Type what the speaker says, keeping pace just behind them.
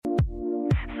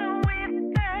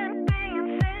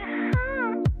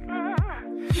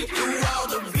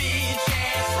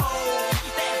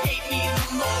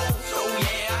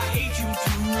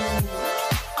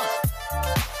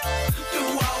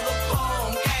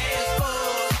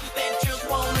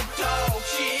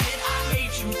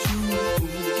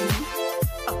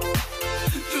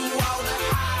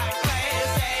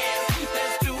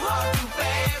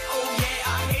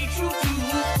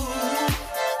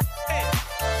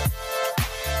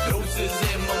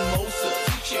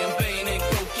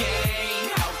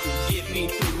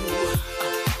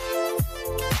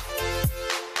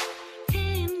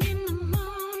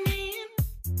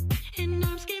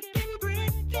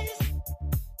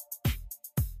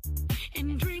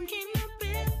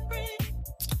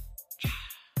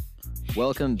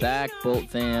Welcome back, Bolt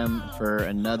fam, for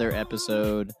another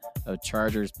episode of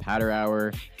Chargers Powder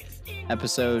Hour,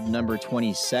 episode number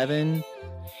 27.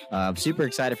 I'm super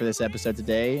excited for this episode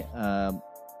today.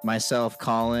 Myself,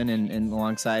 Colin, and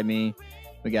alongside me,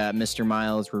 we got Mr.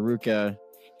 Miles Raruka.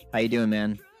 How you doing,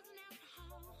 man?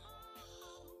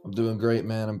 I'm doing great,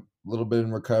 man. I'm a little bit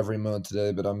in recovery mode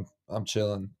today, but I'm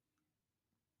chilling.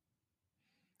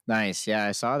 Nice. Yeah,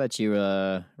 I saw that you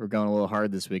were going a little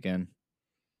hard this weekend.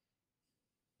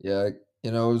 Yeah,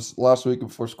 it was last week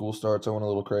before school starts. I went a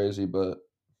little crazy, but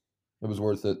it was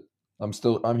worth it.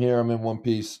 I'm here. I'm in one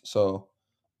piece, so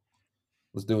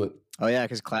let's do it. Oh yeah,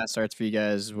 because class starts for you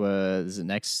guys. Is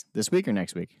it this week or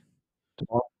next week?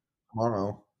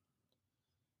 Tomorrow.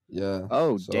 Yeah.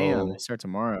 Oh damn, they So start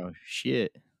tomorrow.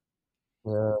 Shit.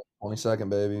 yeah, 22nd,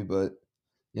 baby. But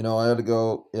I had to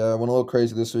go. Yeah, I went a little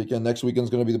crazy this weekend. Next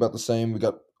weekend's gonna be about the same. We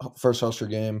got first Husker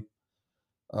game.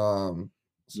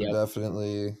 So Yep.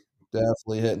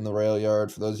 definitely hitting the rail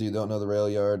yard. For those of you who don't know the rail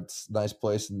yard, it's a nice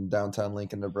place in downtown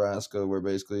Lincoln, Nebraska, where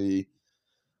basically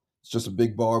it's just a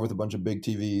big bar with a bunch of big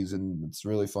TVs, and it's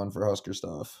really fun for Husker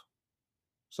stuff.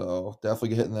 So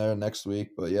definitely hitting there next week.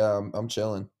 But yeah, I'm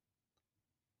chilling.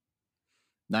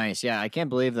 Nice. Yeah, I can't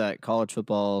believe that college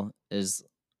football is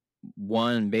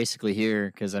one basically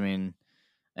here because I mean,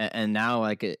 and now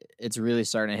like it's really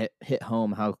starting to hit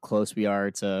home how close we are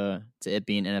to it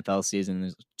being NFL season.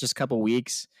 There's just a couple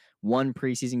weeks, one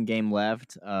preseason game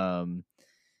left. I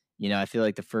feel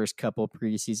like the first couple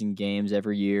preseason games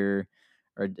every year,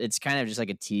 or it's kind of just like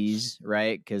a tease,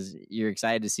 right? Because you're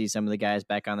excited to see some of the guys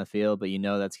back on the field, but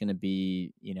that's going to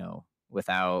be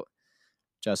without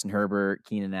Justin Herbert,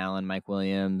 Keenan Allen, Mike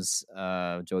Williams,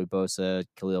 Joey Bosa,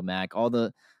 Khalil Mack, all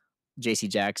the J.C.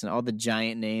 Jackson, all the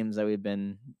giant names that we've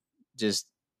been just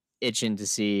itching to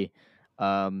see.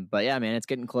 But yeah, man, it's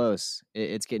getting close.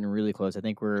 It's getting really close. I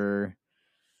think we're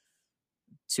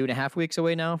 2.5 weeks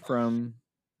away now from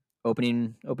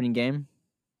opening game.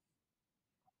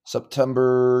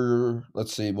 September.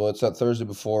 Let's see. Well, it's that Thursday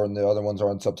before, and the other ones are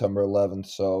on September 11th.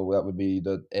 So that would be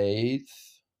the 8th,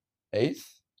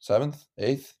 7th,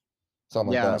 8th, something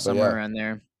like Yeah, that. But somewhere yeah. around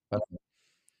there.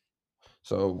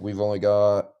 So we've only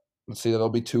got, let's see, that'll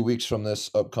be 2 weeks from this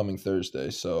upcoming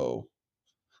Thursday. So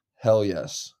hell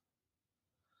yes.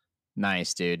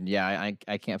 Nice, dude. Yeah,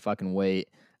 I can't fucking wait.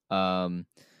 Um,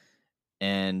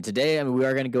 and today, I mean, we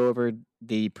are going to go over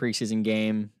the preseason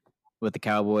game with the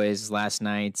Cowboys last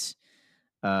night.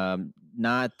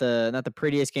 Not the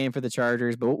prettiest game for the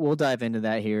Chargers, but we'll dive into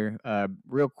that here.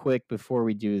 Real quick before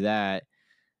we do that,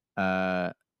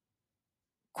 uh,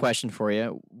 question for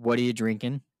you: what are you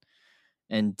drinking?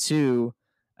 And two,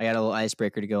 I got a little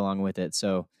icebreaker to go along with it.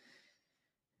 So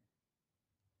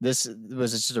this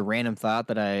was just a random thought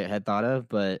that I had thought of,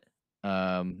 but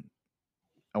um,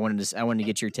 I wanted to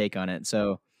get your take on it.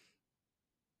 So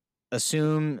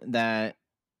assume that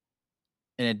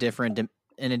in a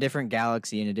different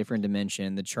galaxy, in a different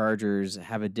dimension, the Chargers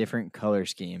have a different color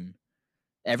scheme.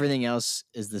 Everything else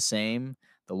is the same.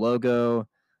 The logo,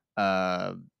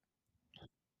 uh,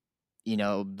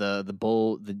 the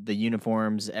bowl, the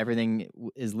uniforms, everything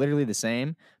is literally the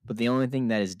same. But the only thing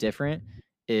that is different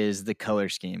is the color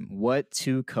scheme. What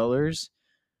two colors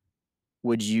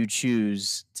would you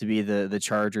choose to be the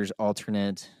Chargers'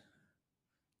 alternate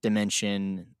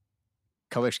dimension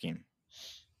color scheme?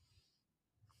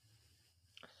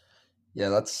 Yeah,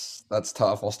 that's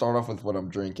tough. I'll start off with what I'm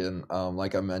drinking.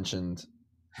 Like I mentioned,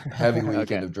 heavy weekend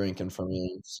Okay. of drinking for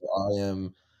me. So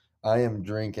I am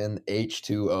drinking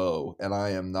H2O, and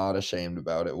I am not ashamed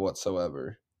about it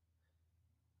whatsoever.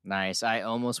 Nice. I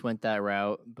almost went that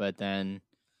route, but then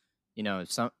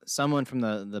someone from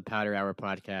the Powder Hour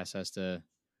podcast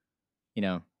you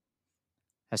know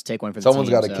has to take one for the Someone's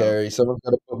team. got to So carry. Someone's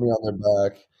got to put me on their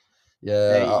back.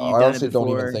 Yeah, hey, you've I done it honestly don't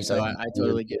even before, think I so have I beer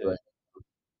totally get right. it.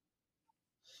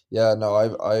 Yeah, no,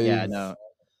 Yeah, I've no,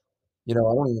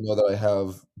 I don't even know that I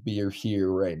have beer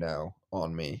here right now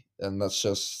on me, and that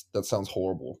sounds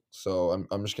horrible. So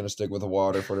I'm just gonna stick with the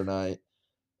water for tonight.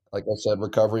 Like I said,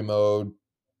 recovery mode.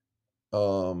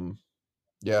 Um,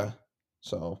 yeah.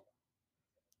 So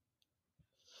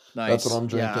that's what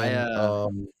nice. I'm Yeah,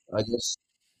 drinking. I guess.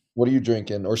 What are you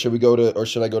drinking, or should I go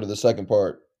to the second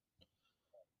part?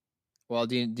 well,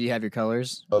 do you have your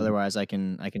colors? Um, Otherwise, I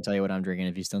can tell you what I'm drinking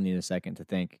if you still need a second to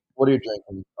think. what are you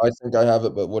drinking? I think I have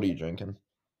it, but what are you drinking?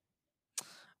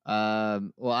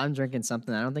 Well, I'm drinking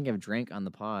something I don't think I've drank on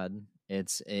the pod.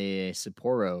 It's a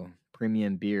Sapporo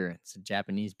premium beer. It's a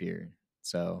Japanese beer,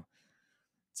 so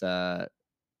it's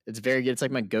it's very good. It's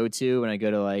like my go-to when I go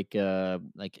to like a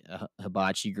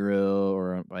hibachi grill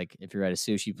or like if you're at a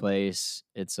sushi place.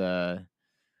 It's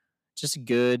just a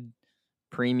good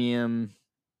premium.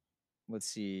 Let's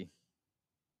see,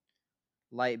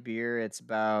 light beer. It's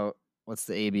about what's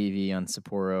the ABV on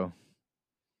Sapporo?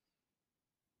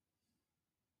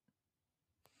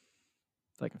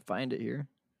 If I can find it here.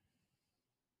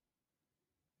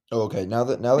 Oh, okay, now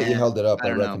that you Man, held it up, I I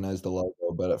don't know. recognize the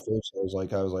logo, but at first I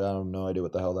have no idea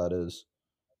what the hell that is.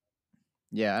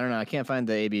 Yeah, I don't know. I can't find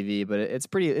the ABV, but it's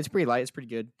pretty light. It's pretty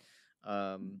good.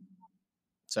 Um,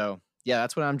 so yeah,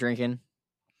 that's what I'm drinking.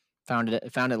 Found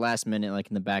it last minute, like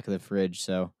in the back of the fridge.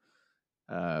 So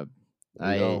uh, There you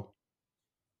I go.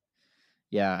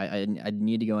 yeah, I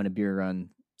need to go on a beer run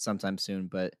sometime soon.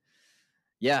 But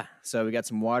yeah, so we got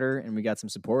some water and we got some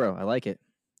Sapporo. I like it.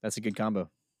 That's a good combo.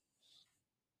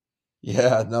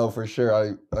 Yeah, no, for sure.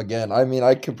 I mean,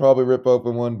 I could probably rip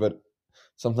open one, but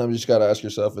sometimes you just gotta ask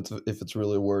yourself if it's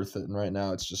really worth it, and right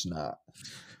now it's just not.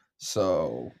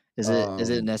 So, Is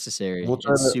it necessary? we'll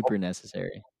try It's to super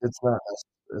necessary.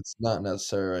 it's not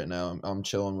necessary right now. I'm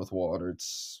chilling with water.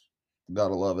 It's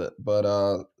gotta love it.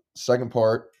 But, second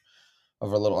part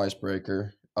of our little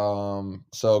icebreaker,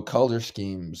 so color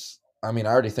schemes. I mean,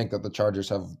 I already think that the Chargers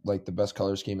have, like, the best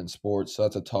color scheme in sports, so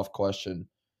that's a tough question.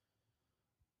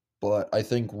 But I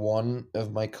think one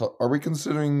of my co are we,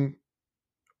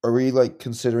 like,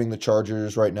 considering the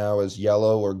Chargers right now as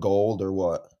yellow or gold or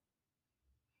what?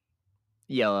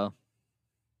 Yellow.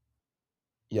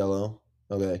 Yellow?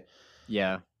 Okay.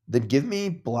 Yeah. Then give me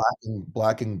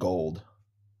black and gold.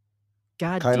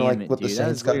 God Kinda damn like it, what the dude. That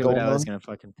Saints is got literally what going I was on. gonna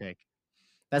fucking pick.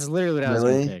 That's literally what I was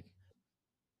gonna Really? pick.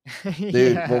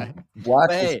 Dude, Yeah. well, black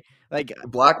But was hey, like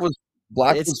black was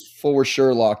black it's was for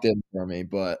sure locked in for me,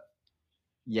 but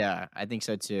yeah, I think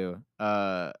so too.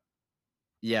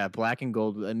 Yeah, black and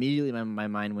gold. Immediately my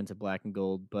mind went to black and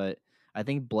gold, but I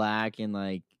think black and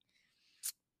like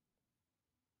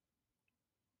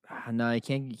no, you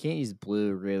can't use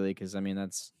blue really because I mean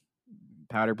that's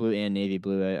powder blue and navy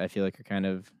blue. I feel like are kind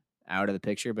of out of the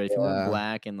picture. But if you went yeah.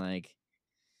 black and like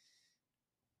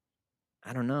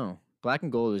I don't know, black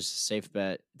and gold is a safe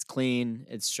bet. It's clean.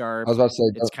 It's I sharp. was about to say,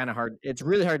 It's kind of hard. It's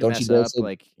really hard to don't you mess dare up. say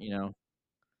Like you know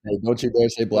hey, don't you dare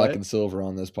say black what? and silver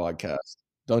on this podcast.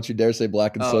 Don't you dare say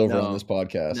black and Oh silver on this no,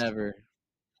 podcast. never,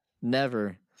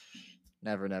 never,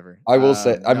 never, never. I will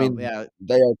say, I No, mean, yeah.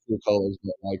 they are true colors,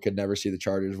 but I could never see the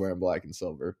Chargers wearing black and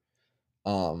silver.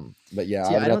 But yeah, See,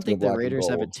 I I would have don't to go think the black and Raiders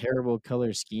have a gold. terrible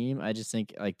color scheme. I just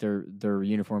think like their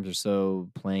uniforms are so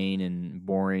plain and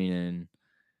boring, and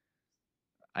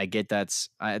I get that's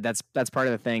part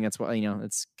of the thing. That's what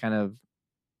it's kind of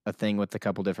a thing with a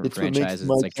couple different It's what makes franchises. them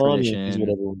It's like iconic, is what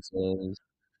tradition. everyone says.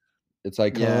 It's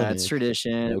Yeah, it's iconic.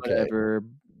 tradition, Okay, whatever.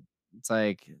 It's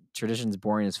like tradition's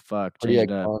boring as fuck. pretty Change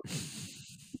it up. iconic.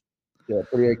 Yeah,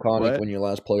 pretty iconic What? when your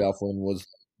last playoff win was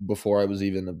before I was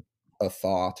even a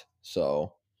thought.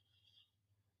 So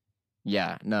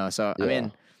Yeah, no. So I yeah,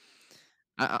 mean,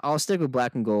 I'll stick with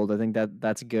black and gold. I think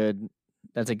that's a good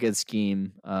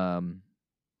scheme.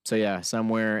 So yeah,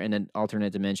 somewhere in an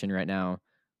alternate dimension right now,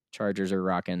 Chargers are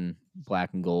rocking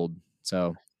black and gold.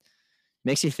 So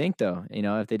makes you think though,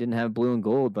 if they didn't have blue and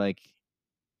gold, like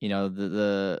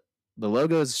the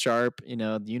logo is sharp.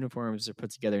 The uniforms are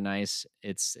put together nice.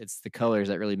 It's the colors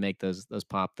that really make those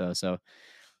pop though. So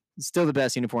still the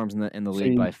best uniforms in the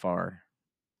league see, by far.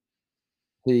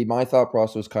 my thought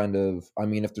process was kind of, I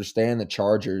mean, if they're staying the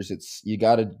Chargers, it's you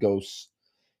got to go.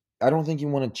 I don't think you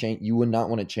want to change. You would not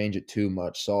want to change it too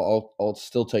much. So I'll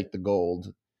still take the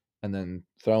gold, and then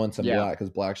throw in some Yeah, black because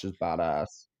black's just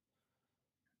badass.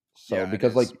 So yeah, it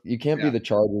because like is. you can't be Yeah, the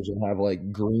Chargers and have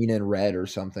like green and red or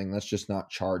something. That's just not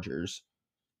Chargers.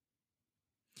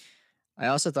 I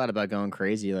also thought about going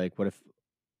crazy. Like, what if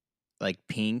like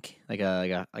pink, like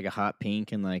a hot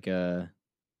pink and like a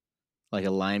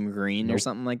lime green or Nope,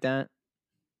 something like that?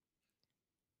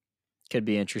 Could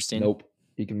be interesting. nope.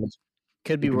 You can miss,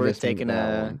 Could you be can worth miss me with taking that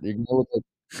a. one. You can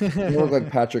look like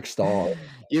Patrick Star.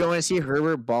 You don't want to see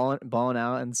Herbert balling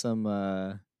out in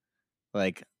some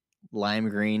like lime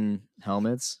green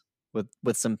helmets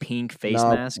with some pink face No,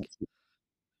 mask.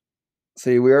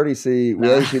 see, we Nah. already see the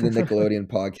Nickelodeon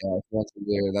podcast once a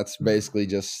year. That's basically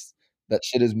just that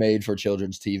shit is made for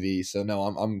children's TV. So no,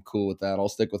 I'm cool with that. I'll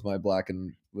stick with my black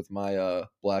and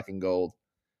gold.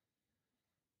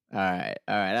 All right.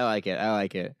 I like it. I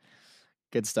like it.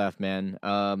 Good stuff, man.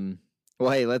 Well,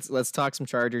 hey, let's talk some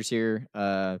Chargers here.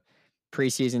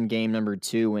 Preseason game number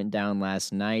 2 went down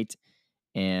last night,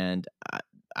 and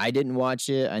I didn't watch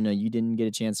it. I know you didn't get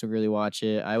a chance to really watch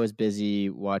it. I was busy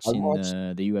I watching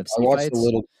watched the I UFC watched a fights.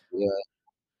 little yeah,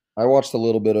 I watched a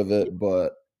little bit of it,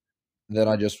 but then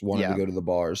I just wanted to Yeah, go to the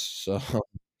bars. So,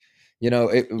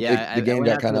 the yeah. game I went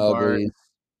got out to kind the of bar. ugly.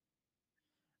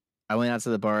 I went out to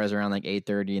the bars around like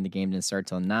 8:30, and the game didn't start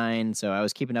till 9, so I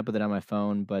was keeping up with it on my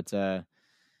phone. But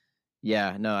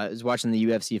yeah, no, I was watching the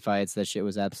UFC fights. That shit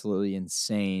was absolutely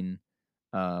insane.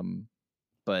 Um,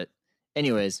 but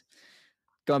anyways,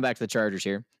 going back to the Chargers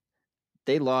here,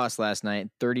 they lost last night,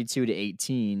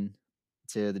 32-18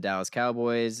 to the Dallas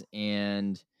Cowboys,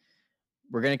 and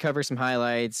we're gonna cover some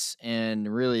highlights and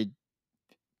really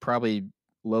probably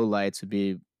low lights would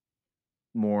be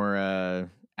more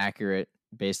accurate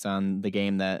based on the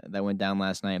game that went down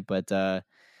last night. But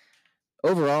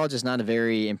overall, just not a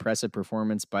very impressive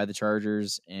performance by the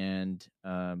Chargers. And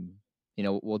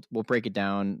we'll break it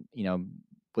down,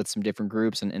 with some different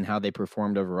groups and how they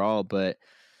performed overall. But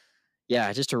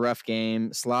yeah, just a rough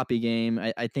game, sloppy game.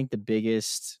 I think the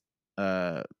biggest,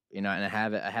 and I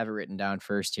have it written down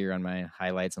first here on my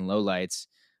highlights and lowlights.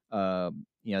 The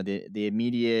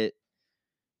immediate,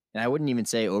 and I wouldn't even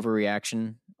say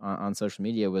overreaction on social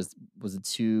media was the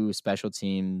two special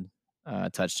team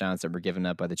touchdowns that were given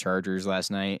up by the Chargers last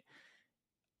night.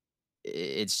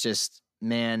 It's just,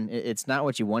 man, it's not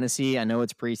what you want to see. I know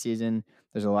it's preseason.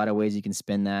 There's a lot of ways you can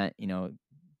spin that.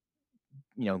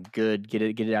 Good. Get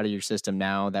it out of your system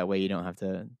now. That way you don't have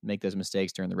to make those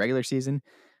mistakes during the regular season.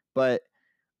 But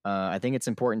I think it's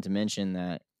important to mention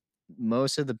that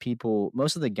most of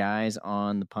the guys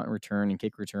on the punt return and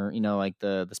kick return, like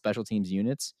the special teams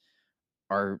units,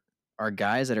 are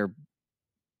guys that are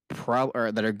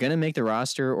or that are gonna make the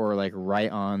roster or like right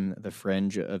on the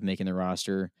fringe of making the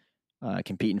roster,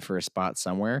 competing for a spot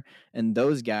somewhere. And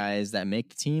those guys that make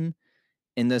the team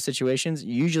in those situations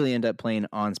usually end up playing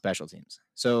on special teams.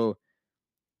 So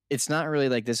it's not really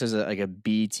like this is like a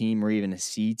B team or even a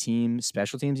C team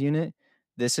special teams unit.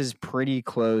 This is pretty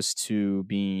close to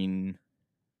being,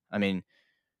 I mean,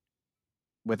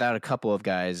 without a couple of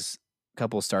guys,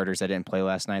 couple starters that didn't play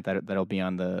last night that'll be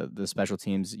on the special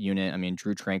teams unit. I mean,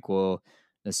 Drew Tranquil,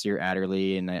 Nasir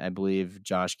Adderley, and I believe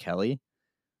Josh Kelly.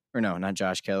 Or no, not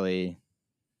Josh Kelly.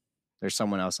 There's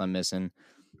someone else I'm missing.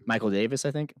 Michael Davis,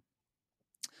 I think.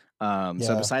 So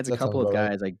Yeah, besides a that sounds couple of about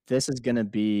right. guys, like this is gonna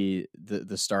be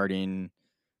the starting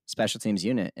special teams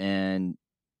unit, and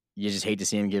you just hate to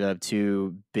see him give up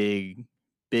two big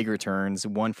returns,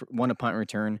 one a punt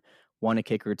return, one a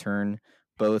kick return,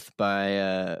 both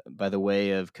by the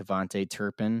way of Cavante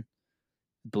Turpin.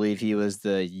 I believe he was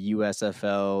the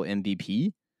USFL MVP. Yeah,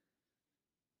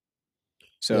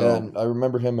 So and I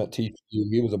remember him at TCU.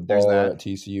 He was a there's baller that. at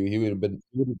TCU.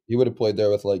 He would have played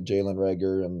there with like Jalen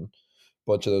Rager and a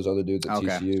bunch of those other dudes at Okay,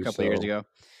 a TCU. couple of years So, ago.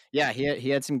 Yeah, he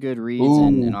had some good reads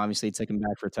and ooh. obviously took him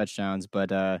back for touchdowns.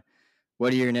 But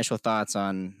what are your initial thoughts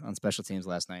on special teams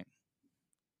last night?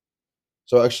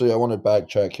 So actually, I want to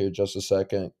backtrack here just a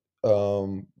second.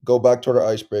 Go back to our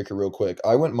icebreaker real quick.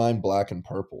 I wouldn't mind black and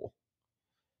purple.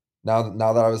 Now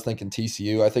that I was thinking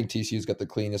TCU, I think TCU's got the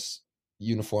cleanest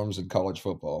uniforms in college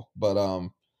football. But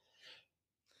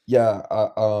yeah,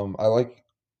 I like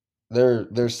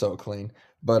they're so clean.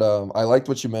 But I liked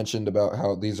what you mentioned about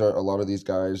how these are a lot of these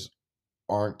guys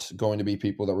aren't going to be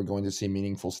people that we're going to see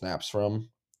meaningful snaps from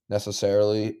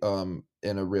necessarily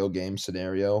in a real game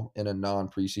scenario, in a non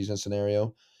preseason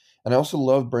scenario. And I also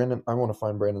love Brandon. I want to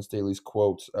find Brandon Staley's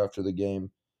quotes after the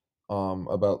game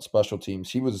about special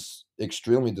teams. He was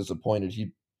extremely disappointed.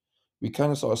 We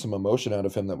kind of saw some emotion out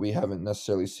of him that we haven't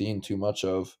necessarily seen too much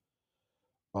of.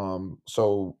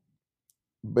 So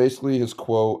basically, his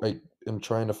quote. I am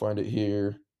trying to find it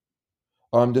here.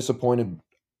 I'm disappointed.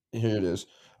 Here it is.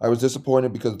 I was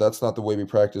disappointed because that's not the way we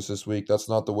practiced this week. That's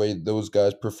not the way those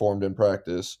guys performed in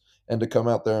practice. And to come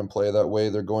out there and play that way,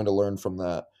 they're going to learn from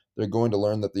that. They're going to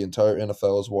learn that the entire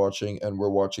NFL is watching and we're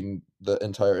watching the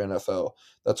entire NFL.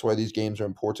 That's why these games are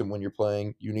important when you're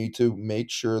playing. You need to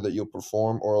make sure that you'll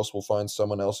perform or else we'll find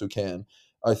someone else who can.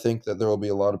 I think that there will be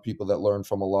a lot of people that learn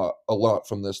from a lot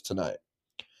from this tonight.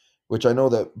 Which I know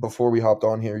that before we hopped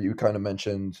on here, you kind of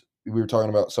mentioned we were talking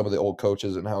about some of the old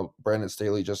coaches and how Brandon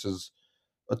Staley just is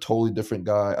a totally different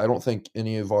guy. I don't think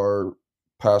any of our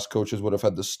past coaches would have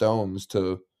had the stones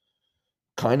to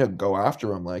kind of go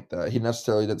after him like that. He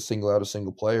necessarily didn't single out a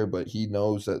single player, but he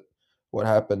knows that what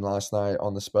happened last night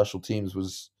on the special teams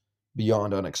was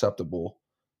beyond unacceptable.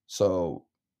 So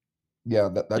yeah,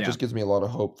 that Yeah, just gives me a lot of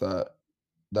hope that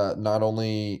not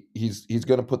only he's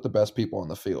going to put the best people on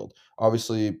the field.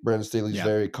 Obviously, Brandon Staley's yeah,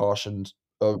 very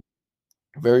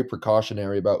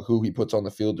precautionary about who he puts on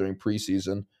the field during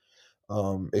preseason,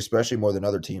 especially more than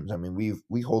other teams. I mean,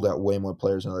 we hold out way more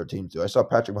players than other teams do. I saw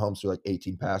Patrick Mahomes throw like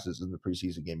 18 passes in the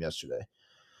preseason game yesterday.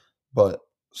 But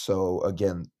so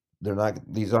again,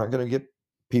 these aren't going to get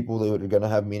people that are going to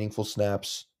have meaningful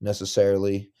snaps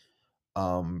necessarily.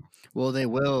 Um, Well, they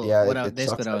will. yeah, What I it basically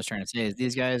sucks what I that was trying to say is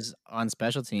these guys on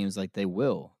special teams, like they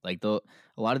will, like they'll.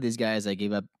 A lot of these guys that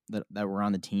gave up that were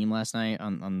on the team last night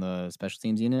on the special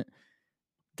teams unit,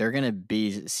 they're gonna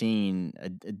be seeing a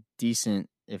decent,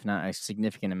 if not a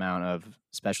significant amount of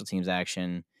special teams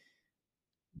action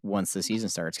once the season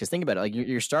starts. Because think about it, like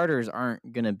your starters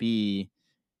aren't gonna be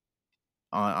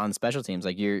on special teams.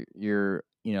 Like your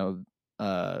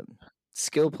uh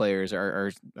skill players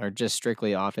are just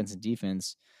strictly offense and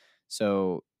defense.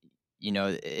 So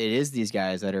it is these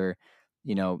guys that are,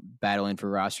 battling for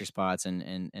roster spots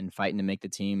and fighting to make the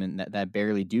team, and that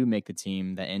barely do make the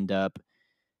team that end up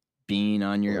being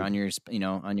on your like on your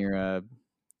on your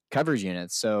coverage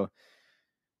units. So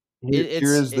here it,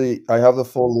 here it's is it, the I have the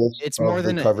full list it's more of the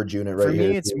than a, coverage unit for right here.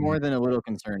 me, it's more than a little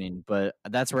concerning. But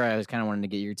that's where I was kind of wanting to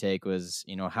get your take was,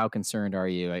 how concerned are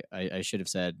you? I should have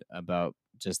said about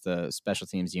just the special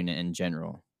teams unit in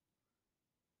general.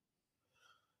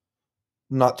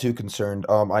 Not too concerned.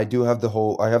 I have the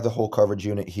whole coverage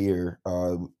unit here.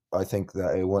 I think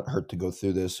that it wouldn't hurt to go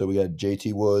through this. So we had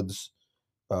JT Woods,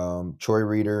 Troy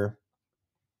Reader,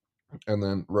 and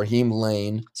then Raheem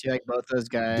Lane, See, like both those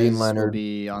Dean guys will Leonard,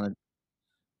 be on the.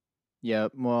 Yeah,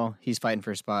 well, he's fighting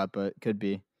for a spot, but could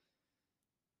be.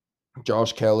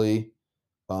 Josh Kelly,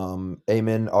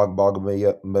 Amen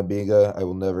Mabiga. I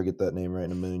will never get that name right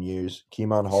in a million years.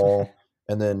 Keemon Hall,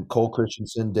 and then Cole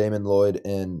Christensen, Damon Lloyd,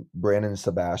 and Brandon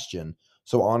Sebastian.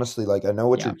 So honestly, like Yeah. I know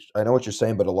what you're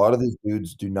saying, but a lot of these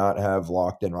dudes do not have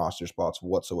locked in roster spots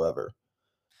whatsoever.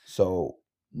 So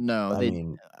No, I they.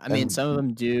 mean, I mean, and some of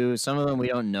them do. Some of them we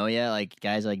don't know yet. Like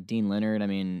guys like Dean Leonard. I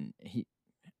mean,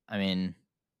 I mean,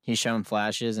 he's shown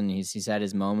flashes and he's had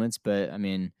his moments, but I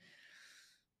mean,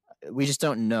 we just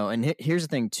don't know. And here's the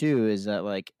thing too is that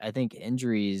like I think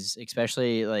injuries,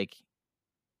 especially like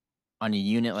on a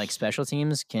unit like special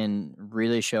teams, can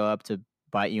really show up to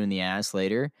bite you in the ass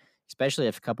later, especially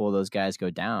if a couple of those guys go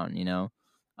down.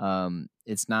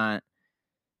 It's not.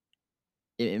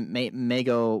 It may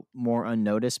go more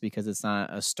unnoticed because it's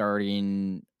not a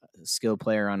starting skill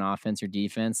player on offense or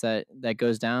defense that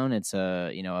goes down. It's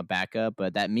a backup,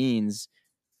 but that means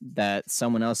that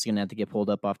someone else is gonna have to get pulled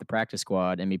up off the practice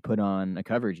squad and be put on a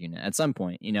coverage unit at some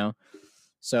point.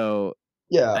 So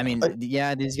yeah, I mean,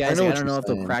 yeah, these I guys, know like, I what don't you're know if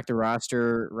they'll saying. crack the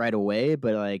roster right away,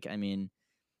 but like, I mean,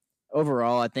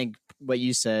 overall, I think what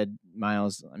you said,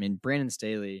 Miles. I mean, Brandon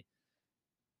Staley,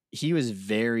 he was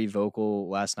very vocal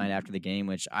last night after the game,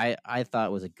 which I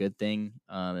thought was a good thing.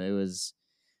 It was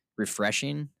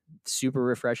refreshing, super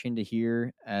refreshing to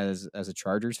hear as a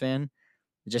Chargers fan,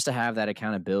 just to have that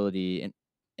accountability.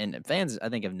 And fans, I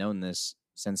think, have known this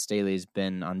since Staley's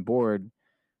been on board.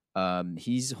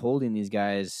 He's holding these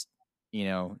guys,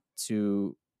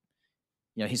 to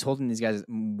he's holding these guys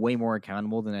way more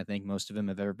accountable than I think most of them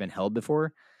have ever been held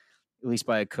before, at least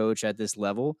by a coach at this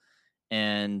level.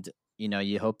 And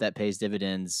you hope that pays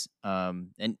dividends.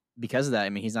 And because of that, I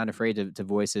mean, he's not afraid to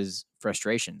voice his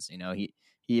frustrations. He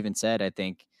even said, I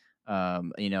think,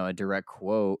 a direct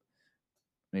quote.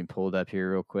 Let me pull it up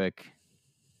here real quick.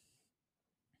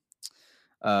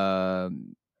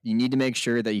 You need to make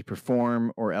sure that you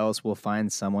perform, or else we'll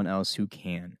find someone else who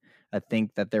can. I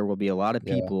think that there will be a lot of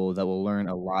Yeah. people that will learn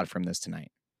a lot from this tonight.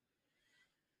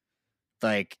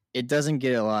 Like, it doesn't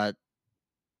get a lot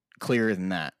clearer than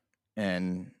that.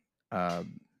 And,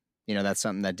 that's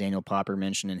something that Daniel Popper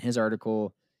mentioned in his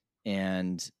article.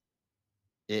 And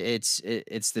it's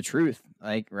the truth.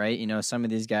 Like, right. Some of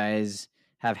these guys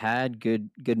have had good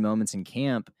moments in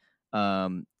camp.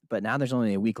 But now there's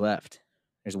only a week left.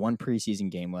 There's one preseason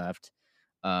game left.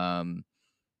 Um,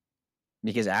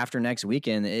 because after next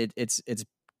weekend, it's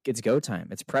go time.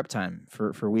 It's prep time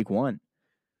for week one.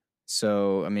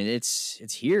 So I mean, it's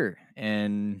here,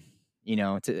 and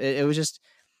it was just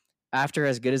after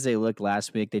as good as they looked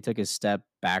last week, they took a step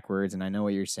backwards. And I know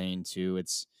what you're saying too.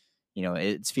 It's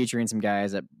featuring some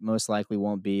guys that most likely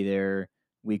won't be there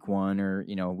week one or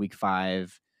week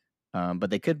five, but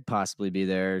they could possibly be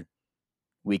there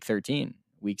week 13,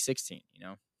 week 16.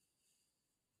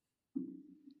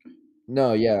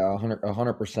 No, yeah,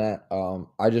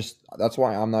 100%. I just that's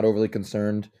why I'm not overly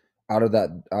concerned. Out of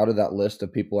that list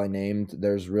of people I named,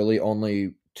 there's really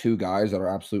only two guys that are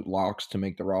absolute locks to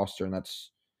make the roster, and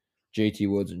that's JT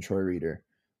Woods and Troy Reader.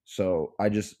 So I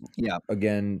just Yeah,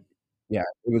 again, yeah,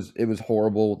 it was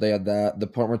horrible. They had that. The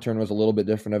punt return was a little bit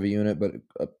different of a unit, but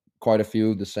quite a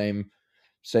few of the same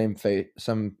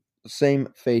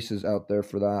faces out there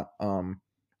for that.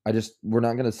 I just we're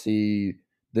not gonna see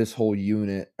this whole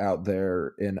unit out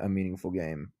there in a meaningful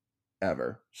game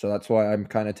ever. So that's why I'm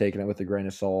kind of taking it with a grain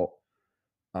of salt.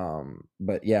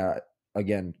 But yeah,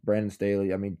 again, Brandon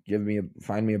Staley, I mean,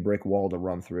 find me a brick wall to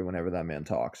run through whenever that man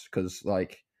talks, because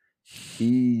like,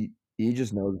 he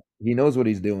just knows what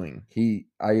he's doing.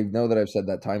 I know that I've said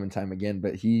that time and time again,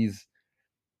 but he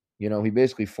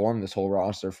basically formed this whole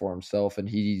roster for himself, and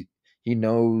he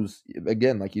knows,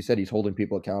 again, like you said, he's holding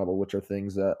people accountable, which are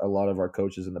things that a lot of our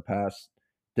coaches in the past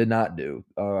did not do.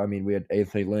 I mean, we had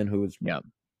Anthony Lynn, who was Yeah.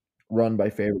 run by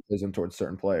favoritism towards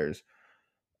certain players.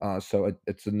 So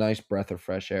it's a nice breath of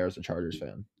fresh air as a Chargers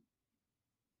fan.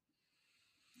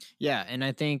 Yeah, and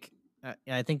I think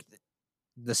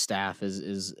the staff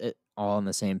is all on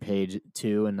the same page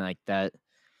too, and like that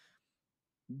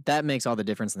makes all the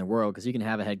difference in the world because you can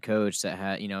have a head coach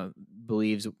that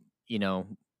believes you know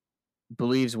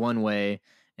believes one way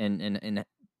and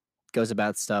goes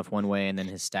about stuff one way, and then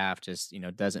his staff just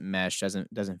doesn't mesh,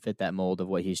 doesn't fit that mold of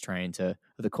what he's trying to,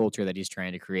 or the culture that he's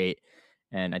trying to create.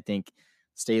 And I think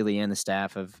Staley and the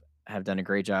staff have done a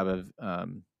great job of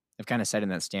kind of setting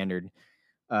that standard.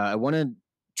 I want to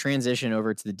transition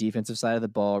over to the defensive side of the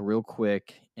ball real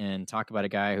quick and talk about a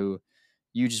guy who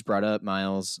you just brought up,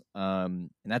 Miles, and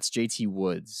that's JT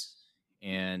Woods.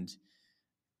 And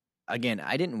again,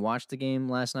 I didn't watch the game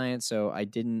last night, so I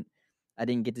didn't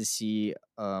get to see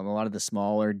a lot of the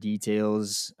smaller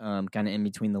details, kind of in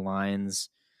between the lines,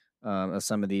 of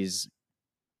some of these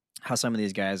how some of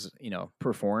these guys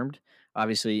performed.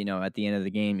 Obviously, at the end of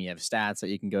the game, you have stats that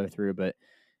you can go through, but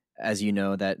as you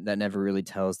know, that never really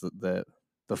tells the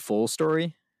full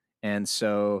story. And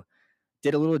so,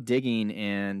 did a little digging,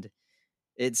 and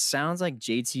it sounds like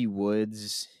JT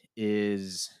Woods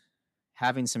is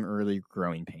having some early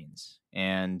growing pains.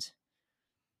 And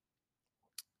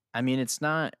I mean, it's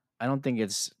not, I don't think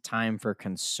it's time for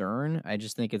concern. I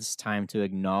just think it's time to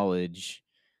acknowledge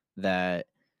that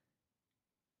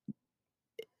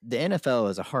the NFL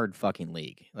is a hard fucking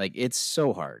league. Like, it's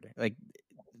so hard. Like,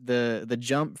 the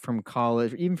jump from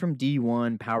college, even from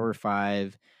D1 Power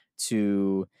 5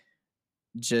 to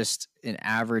just an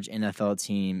average NFL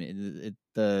team,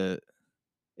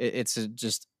 it's a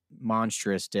just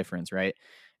monstrous difference, right?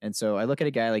 And so I look at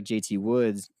a guy like JT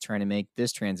Woods trying to make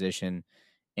this transition,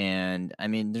 and I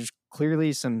mean, there's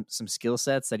clearly some skill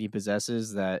sets that he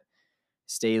possesses that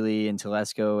Staley and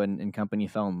Telesco and company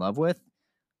fell in love with.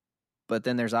 But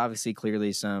then there's obviously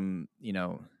clearly some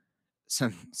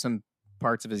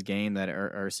parts of his game that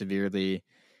are severely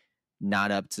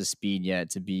not up to speed yet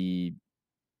to be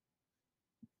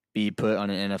put on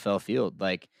an NFL field.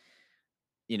 Like,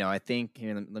 I think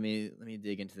here, let me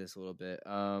dig into this a little bit.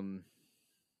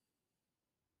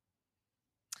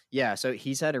 Yeah, so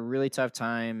he's had a really tough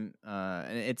time,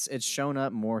 and it's shown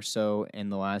up more so in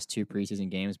the last two preseason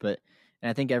games. But and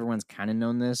I think everyone's kind of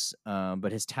known this,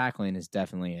 but his tackling is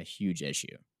definitely a huge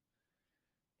issue.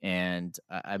 And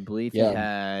I believe he Yeah,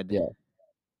 had yeah.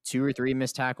 two or three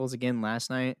missed tackles again last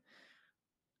night.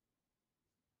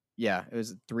 Yeah, it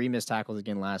was three missed tackles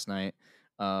again last night.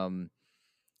 Um,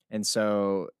 and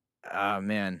so,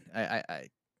 man, I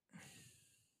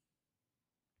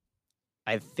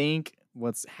think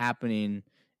what's happening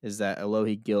is that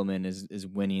Alohi Gilman is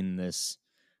winning this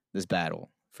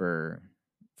battle for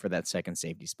that second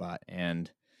safety spot,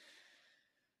 and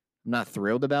I'm not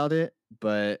thrilled about it,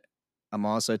 but I'm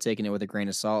also taking it with a grain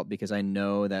of salt because I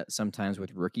know that sometimes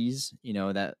with rookies,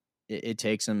 that it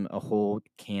takes them a whole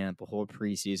camp, a whole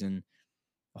preseason,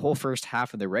 a whole first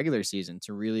half of the regular season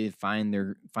to really find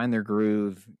their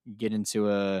groove, get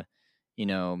into you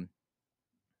know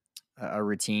a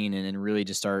routine, and really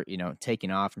just start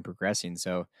taking off and progressing.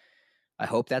 So I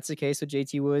hope that's the case with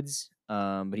JT Woods.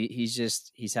 But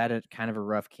he's had a kind of a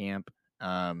rough camp.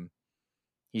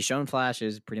 He's shown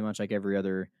flashes pretty much like every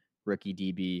other rookie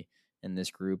DB in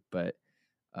this group, but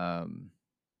um,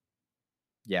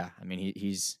 yeah, I mean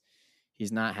he's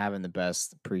not having the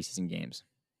best preseason games.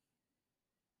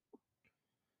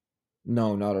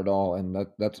 No, not at all, and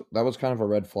that was kind of a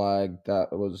red flag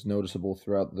that was noticeable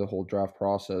throughout the whole draft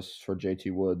process for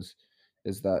JT Woods,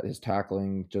 is that his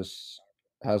tackling just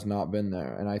has not been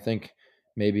there, and I think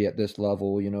maybe at this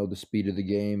level, the speed of the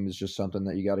game is just something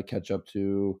that you gotta catch up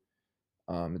to.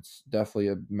 It's definitely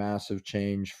a massive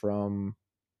change from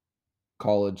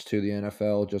college to the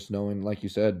NFL, just knowing, like you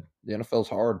said, the NFL is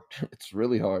hard. It's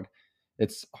really hard.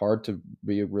 It's hard to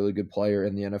be a really good player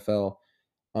in the NFL.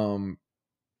 Um,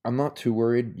 I'm not too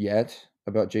worried yet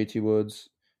about JT Woods,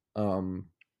 um,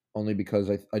 only because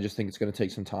I just think it's going to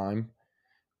take some time.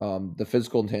 The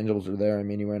physical intangibles are there. I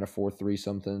mean, he ran a 4.3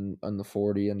 something on the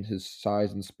 40, and his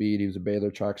size and speed. He was a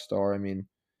Baylor track star. I mean,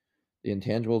 the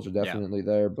intangibles are Yeah. definitely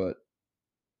there, but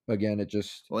again,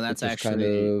 Well, it that's just kind actually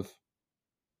of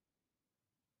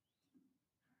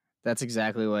That's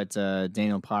exactly what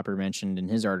Daniel Popper mentioned in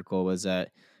his article was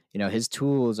that his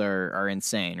tools are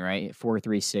insane, right?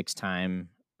 4.36 time,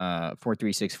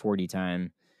 4.36 40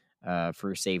 time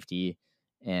for safety,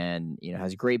 and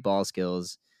has great ball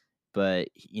skills. But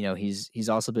he's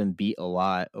also been beat a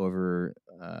lot over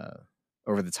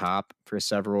the top for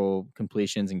several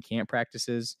completions in camp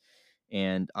practices,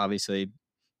 and obviously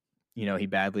he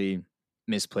badly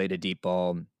misplayed a deep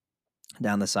ball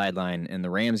down the sideline in the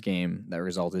Rams game that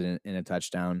resulted in a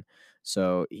touchdown.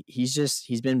 So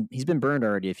he's been burned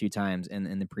already a few times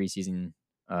in the preseason,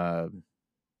 uh,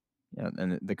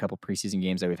 and the couple preseason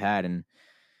games that we've had. And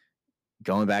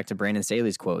going back to Brandon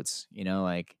Staley's quotes,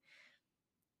 like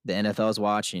the NFL is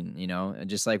watching, and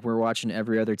just like we're watching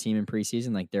every other team in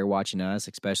preseason, like they're watching us,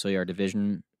 especially our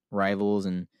division rivals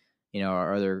and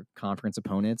our other conference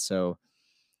opponents. So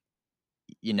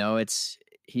it's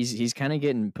he's kind of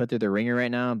getting put through the ringer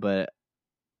right now, but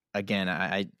again,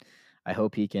 I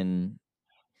hope he can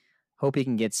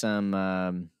get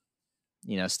some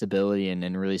stability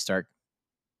and really start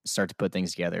to put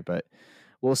things together. But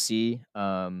we'll see.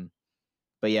 But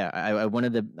yeah, I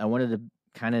wanted to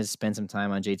kind of spend some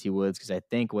time on JT Woods because I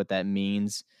think what that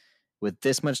means with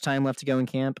this much time left to go in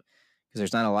camp, because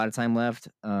there's not a lot of time left.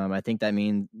 I think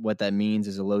what that means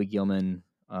is Alohi Gilman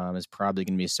is probably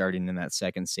going to be starting in that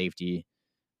second safety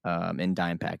in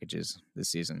dime packages this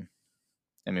season.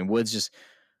 I mean, Woods just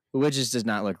does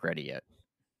not look ready yet.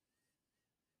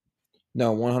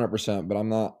 No, 100%. But I'm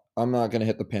not gonna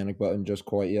hit the panic button just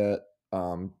quite yet.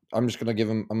 I'm just gonna give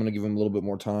him. I'm gonna give him a little bit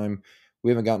more time.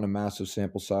 We haven't gotten a massive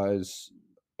sample size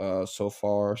so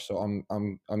far, so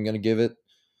I'm gonna give it.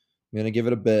 I'm gonna give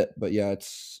it a bit, but yeah,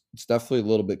 it's definitely a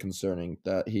little bit concerning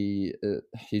that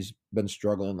he's been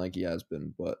struggling like he has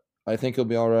been. But I think he'll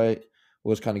be all right.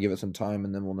 We'll just kind of give it some time,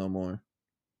 and then we'll know more.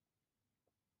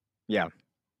 Yeah,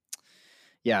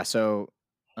 yeah. So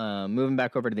moving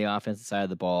back over to the offensive side of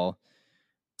the ball,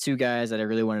 two guys that I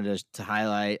really wanted to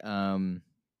highlight.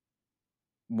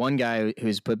 One guy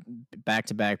who's put back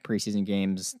to back preseason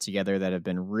games together that have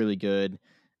been really good,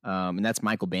 and that's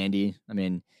Michael Bandy. I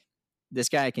mean, this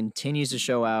guy continues to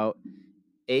show out.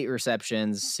 8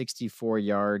 receptions, 64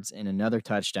 yards, and another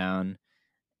touchdown.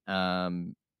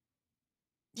 Um,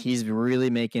 he's really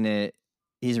making it.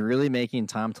 He's really making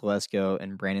Tom Telesco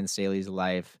and Brandon Staley's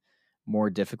life more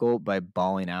difficult by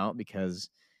balling out because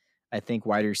I think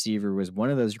wide receiver was one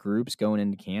of those groups going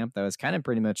into camp that was kind of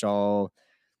pretty much all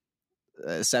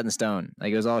set in stone.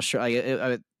 Like it was all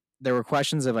there were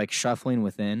questions of like shuffling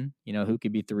within, who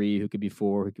could be three, who could be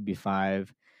four, who could be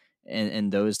five,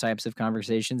 and those types of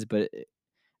conversations. But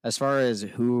as far as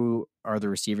who are the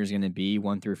receivers going to be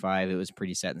 1 through 5, it was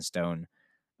pretty set in stone.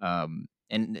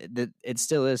 And it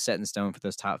still is set in stone for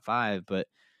those top five. But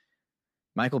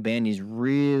Michael Bandy's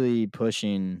really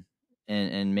pushing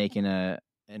and making an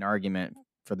argument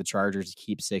for the Chargers to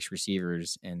keep 6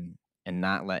 receivers and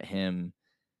not let him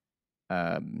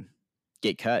um,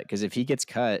 get cut. Because if he gets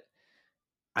cut,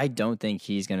 I don't think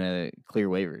he's gonna clear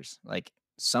waivers. Like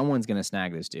someone's gonna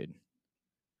snag this dude.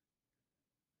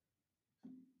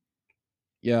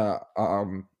 Yeah,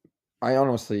 I'm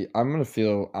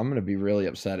gonna be really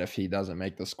upset if he doesn't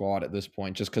make the squad at this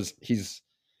point, just because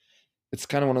it's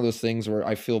kind of one of those things where I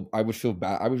would feel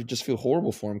bad. I would just feel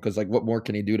horrible for him because like, what more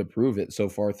can he do to prove it so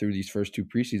far through these first two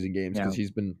preseason games? Yeah, Because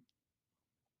he's been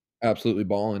absolutely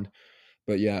balling.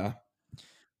 But yeah,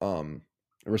 um,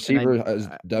 and I receiver is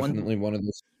one definitely one of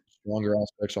the stronger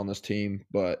aspects on this team,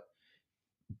 but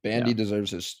yeah, Bandy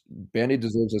deserves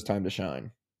his time to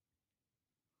shine.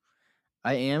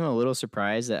 I am a little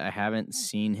surprised that I haven't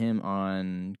seen him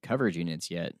on coverage units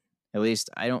yet. At least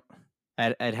I don't.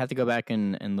 I'd have to go back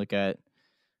and look at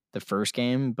the first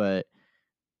game, but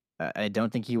I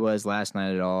don't think he was last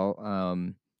night at all.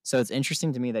 So it's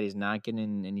interesting to me that he's not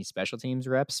getting any special teams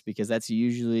reps because that's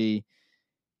usually,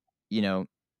 you know,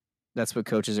 that's what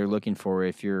coaches are looking for.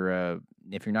 If you're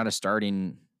not a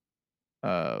starting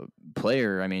uh,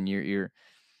 player, I mean, you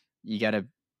got to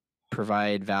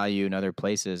provide value in other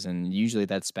places, and usually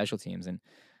that's special teams. And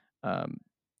um,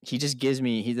 he just gives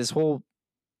me this whole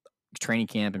training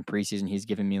camp and preseason. He's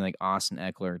given me like Austin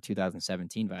Eckler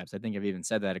 2017 vibes. I think I've even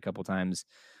said that a couple times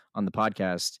on the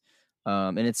podcast,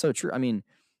 and it's so true. I mean,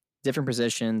 different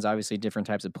positions, obviously different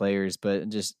types of players, but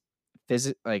just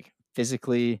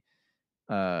physically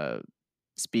uh,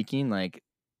 speaking, like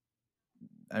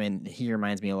I mean, he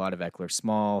reminds me a lot of Eckler.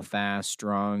 Small, fast,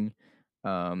 strong.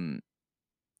 Um,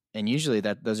 and usually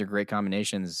those are great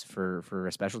combinations for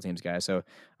a special teams guy. So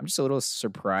I'm just a little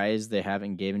surprised they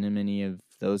haven't given him any of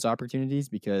those opportunities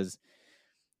because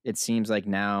it seems like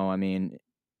now, I mean,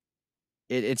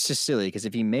 it's just silly because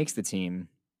if he makes the team,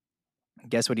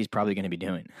 Guess what he's probably going to be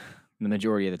doing the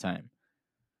majority of the time?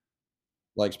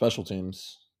 Like special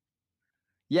teams.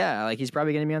 Yeah, like he's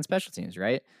probably going to be on special teams,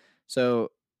 right?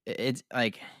 So it's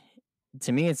like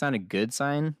to me, it's not a good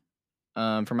sign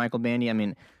for Michael Bandy. I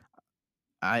mean,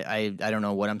 I don't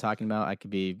know what I'm talking about. I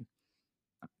could be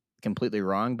completely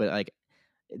wrong, but like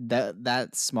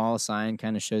that small sign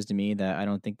kind of shows to me that I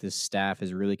don't think this staff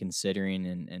is really considering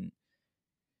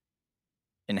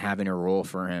and having a role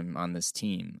for him on this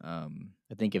team.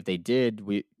 I think if they did,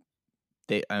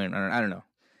 I don't know.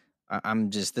 I'm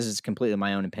just this is completely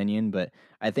my own opinion, but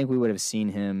I think we would have seen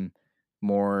him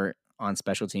more on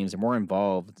special teams and more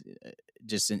involved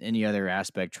just in any other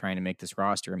aspect trying to make this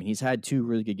roster. I mean, he's had 2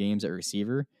 really good games at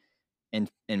receiver,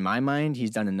 and in my mind,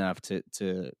 he's done enough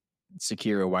to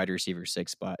secure a wide receiver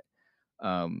 6 spot.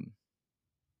 Um,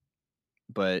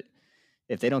 but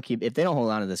if they don't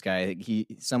hold on to this guy,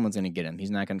 someone's going to get him. He's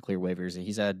not going to clear waivers.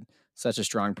 He's had such a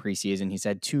strong preseason. He's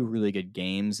had 2 really good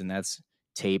games, and that's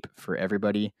tape for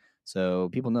everybody. So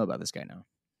people know about this guy now.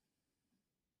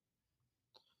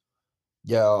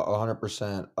 Yeah,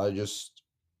 100%. I just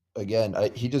again,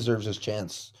 he deserves his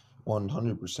chance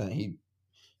 100%.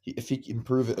 If he can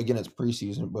prove it again, it's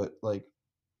preseason, but like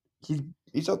he's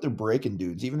he's out there breaking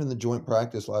dudes. Even in the joint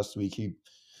practice last week, he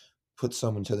put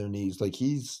someone to their knees. Like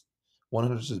he's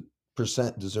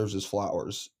 100% deserves his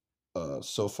flowers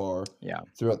so far Yeah.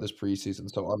 throughout this preseason.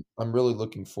 So I'm really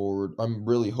looking forward. I'm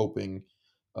really hoping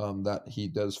that he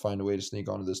does find a way to sneak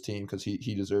onto this team because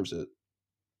he deserves it.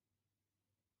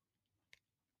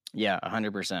 Yeah,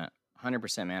 100%.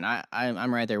 100%, man.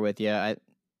 I'm right there with you.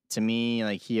 To me,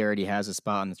 like he already has a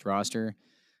spot on this roster.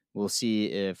 We'll see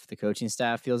if the coaching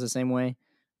staff feels the same way,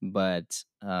 but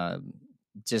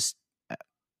just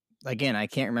again, I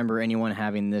can't remember anyone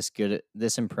having this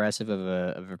impressive of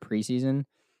a preseason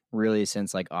really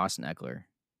since like Austin Eckler.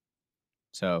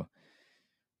 So,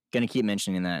 gonna keep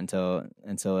mentioning that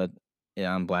until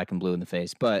I'm black and blue in the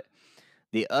face. But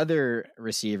the other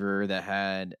receiver that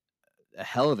had a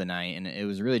hell of a night, and it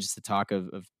was really just the talk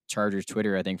of Chargers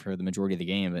Twitter, I think, for the majority of the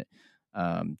game. But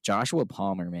Joshua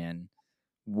Palmer, man,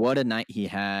 what a night he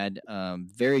had.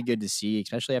 Very good to see,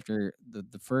 especially after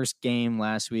the first game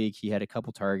last week. He had a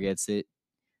couple targets that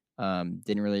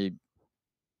didn't really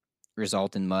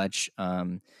result in much.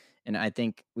 And I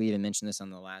think we even mentioned this on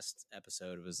the last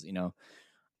episode was,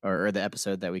 or the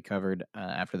episode that we covered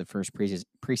after the first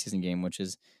preseason game, which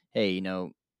is, hey,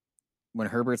 when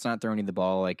Herbert's not throwing you the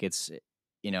ball, like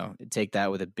take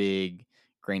that with a big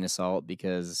grain of salt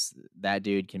because that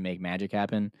dude can make magic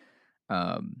happen.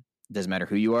 Doesn't matter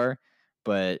who you are,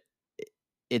 but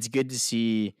it's good to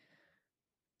see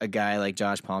a guy like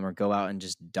Josh Palmer go out and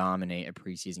just dominate a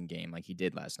preseason game like he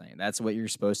did last night. That's what you're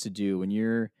supposed to do when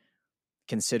you're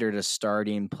considered a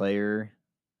starting player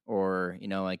or,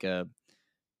 like a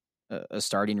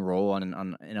starting role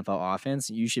on NFL offense.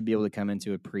 You should be able to come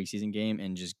into a preseason game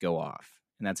and just go off.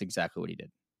 And that's exactly what he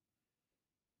did.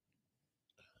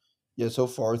 Yeah, so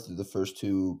far through the first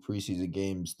 2 preseason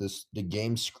games, the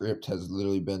game script has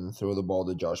literally been throw the ball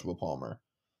to Joshua Palmer.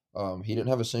 He didn't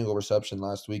have a single reception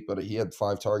last week, but he had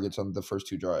 5 targets on the first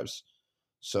 2 drives.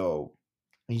 So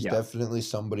he's Yeah. definitely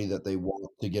somebody that they want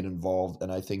to get involved,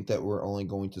 and I think that we're only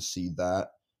going to see that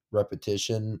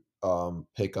repetition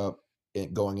pick up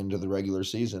going into the regular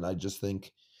season. I just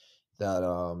think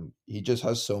that he just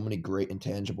has so many great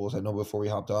intangibles. I know before we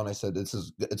hopped on, I said it's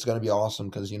going to be awesome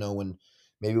because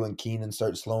when Keenan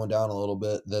starts slowing down a little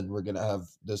bit, then we're going to have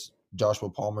this Joshua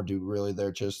Palmer dude really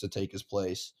there just to take his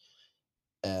place.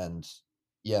 And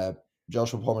yeah,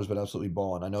 Joshua Palmer's been absolutely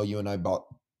balling. I know you and I bought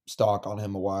stock on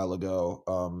him a while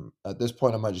ago. At this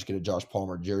point, I might just get a Josh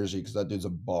Palmer jersey because that dude's a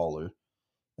baller,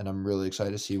 and I'm really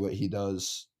excited to see what he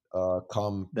does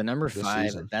come The number this 5,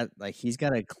 season. that like he's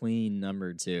got a clean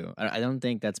number too. I don't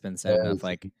think that's been said Very enough.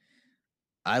 Like clean.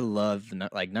 I love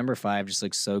like number 5 just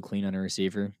looks so clean on a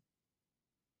receiver.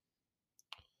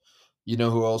 You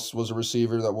know who else was a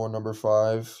receiver that wore number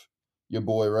 5? Your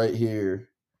boy right here,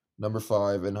 number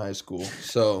 5 in high school.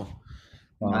 So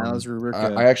Miles I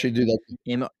Ruruka, actually do that.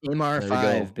 There we MR5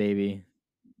 go. baby,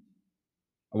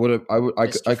 I would have. I would.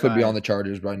 Mister I could be on 5. the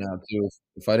Chargers by now too.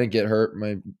 If I didn't get hurt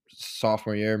my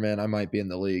sophomore year, man, I might be in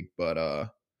the league. But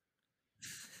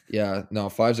yeah, no,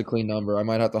 five's a clean number. I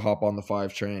might have to hop on the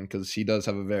 5 train because he does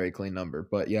have a very clean number.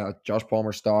 But yeah, Josh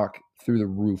Palmer stock through the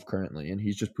roof currently, and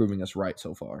he's just proving us right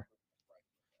so far.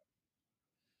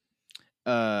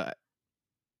 Uh,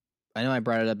 I know I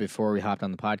brought it up before we hopped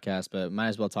on the podcast, but might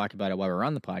as well talk about it while we're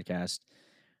on the podcast.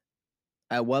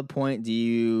 At what point do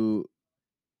you?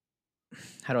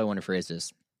 How do I want to phrase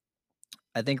this?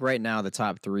 I think right now the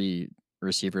top 3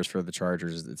 receivers for the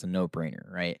Chargers, it's a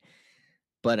no-brainer, right?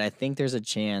 but I think there's a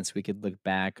chance we could look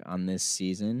back on this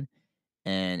season,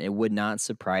 and it would not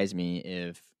surprise me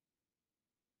if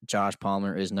Josh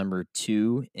Palmer is number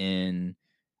 2 in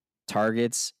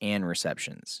targets and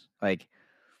receptions. Like,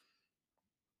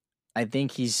 I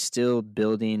think he's still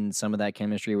building some of that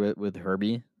chemistry with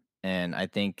Herbie, and I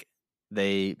think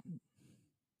they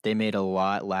they made a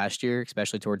lot last year,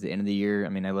 especially towards the end of the year. I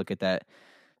mean, I look at that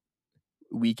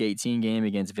Week 18 game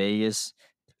against Vegas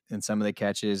and some of the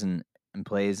catches and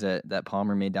plays that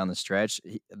Palmer made down the stretch.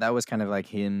 That was kind of like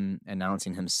him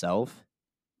announcing himself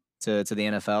to the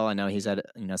NFL. I know he's had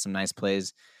some nice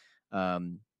plays,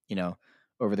 um, you know,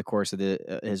 over the course of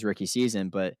his rookie season,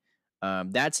 but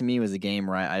that to me was the game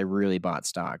where I really bought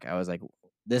stock. I was like,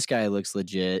 this guy looks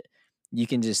legit. You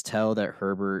can just tell that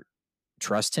Herbert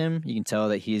trusts him. You can tell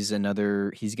that he's going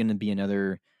to be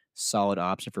another solid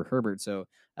option for Herbert. So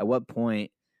at what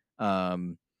point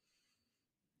um,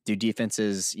 do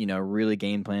defenses, really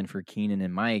game plan for Keenan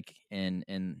and Mike, and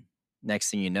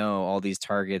next thing you know, all these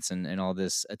targets and all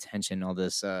this attention, all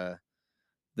this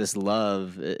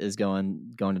love is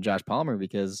going to Josh Palmer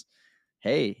because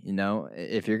hey,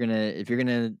 if you're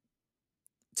gonna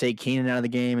take Keenan out of the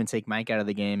game and take Mike out of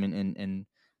the game, and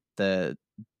the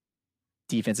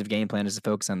defensive game plan is to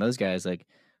focus on those guys, like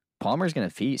Palmer's gonna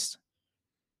feast.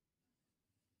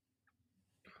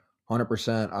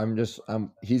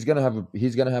 100%. He's gonna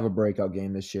have a breakout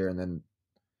game this year, and then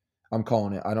I'm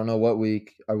calling it. I don't know what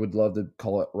week. I would love to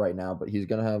call it right now, but he's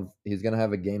gonna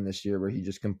have a game this year where he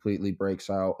just completely breaks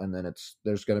out, and then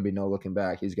there's gonna be no looking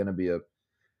back. He's gonna be a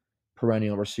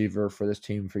perennial receiver for this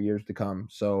team for years to come.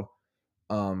 So,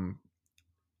 um,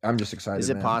 I'm just Is excited,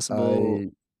 it man.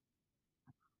 possible?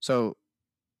 So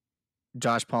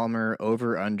Josh Palmer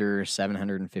over under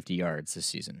 750 yards this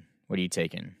season. What are you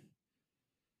taking?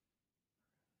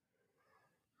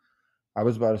 I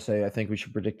was about to say I think we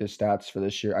should predict his stats for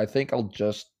this year. I think I'll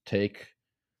just take.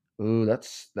 Ooh,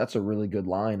 that's a really good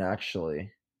line,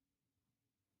 actually.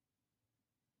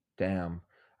 Damn,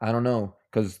 I don't know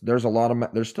because there's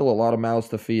still a lot of mouths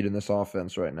to feed in this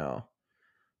offense right now.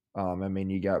 I mean,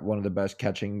 you got one of the best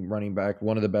catching running back,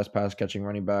 one of the best pass catching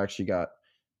running backs. You got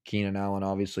Keenan Allen,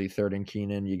 obviously third in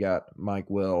Keenan. You got Mike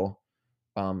Will.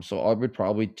 So I would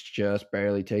probably just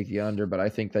barely take the under, but I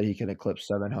think that he can eclipse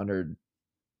 700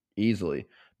 easily.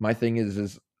 My thing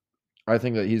is I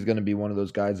think that he's going to be one of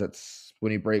those guys that's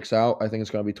when he breaks out. I think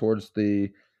it's going to be towards the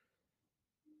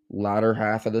latter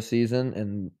half of the season,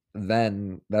 and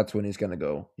then that's when he's going to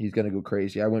go. He's going to go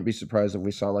crazy. I wouldn't be surprised if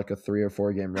we saw like a 3 or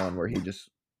 4 game run where he just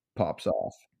pops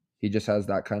off. He just has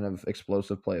that kind of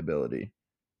explosive playability.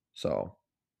 So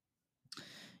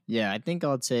Yeah, I think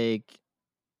I'll take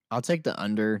the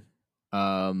under.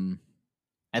 Um,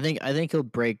 I think he'll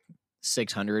break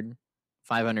 600,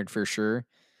 500 for sure.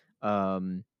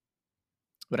 Um,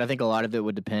 but I think a lot of it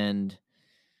would depend.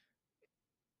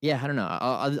 Yeah, I don't know.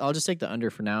 I'll just take the under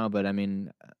for now. But I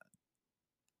mean,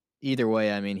 either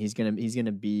way, I mean he's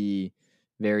gonna be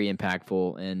very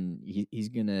impactful, and he's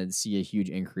gonna see a huge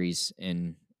increase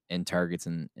in targets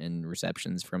and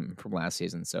receptions from last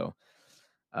season. So,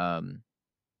 um,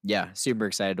 yeah, super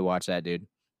excited to watch that dude.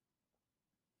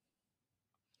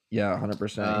 yeah, 100%.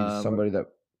 He's Uh, somebody that.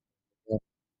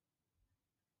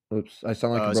 Oops, I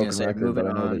sound like I a was gonna broken say record, moving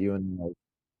but I know that on. you and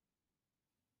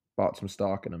bought some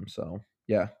stock in him. So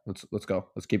yeah, let's go.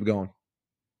 Let's keep it going.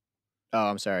 Oh,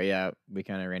 I'm sorry. Yeah, we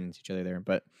kind of ran into each other there,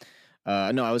 but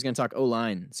no, I was gonna talk O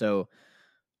line. So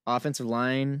offensive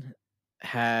line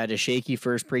had a shaky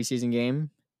first preseason game,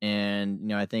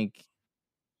 and I think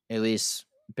at least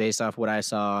based off what I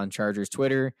saw on Chargers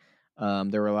Twitter,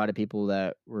 there were a lot of people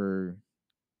that were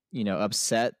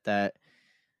upset that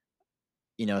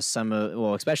some of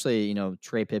well, especially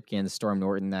Trey Pipkins, Storm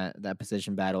Norton, that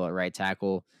position battle at right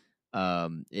tackle.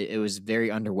 It was very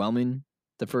underwhelming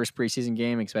the first preseason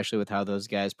game, especially with how those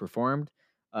guys performed.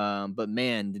 But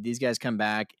man, did these guys come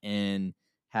back and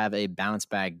have a bounce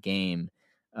back game?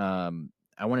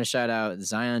 I want to shout out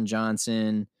Zion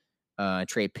Johnson,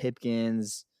 Trey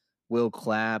Pipkins, Will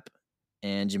Clapp,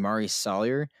 and Jamari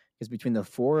Sawyer, because between the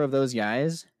four of those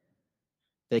guys,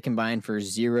 they combined for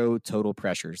 0 total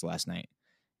pressures last night,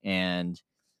 and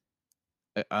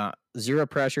 0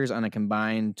 pressures on a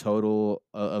combined total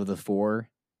of the four,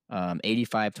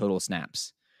 85 total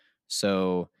snaps.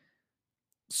 So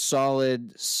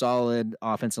solid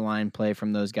offensive line play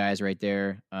from those guys right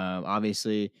there.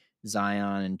 Obviously,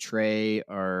 Zion and Trey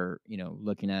are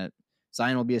looking at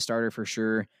Zion will be a starter for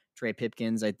sure. Trey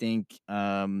Pipkins, I think,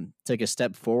 took a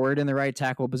step forward in the right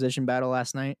tackle position battle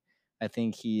last night. I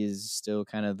think he is still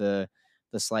kind of the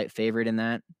slight favorite in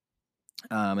that.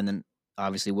 And then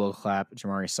obviously Will Clapp,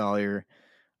 Jamari Sawyer.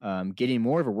 getting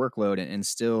more of a workload and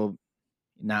still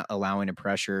not allowing a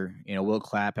pressure. Will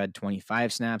Clapp had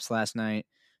 25 snaps last night.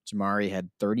 Jamari had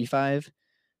 35.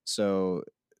 So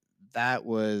that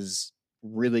was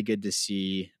really good to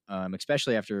see,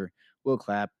 especially after Will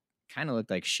Clapp kind of looked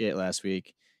like shit last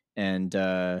week. And,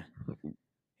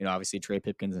 obviously Trey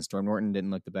Pipkins and Storm Norton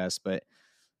didn't look the best, but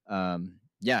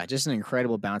yeah, just an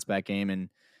incredible bounce back game. And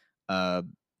uh,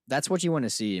 that's what you want to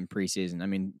see in preseason. I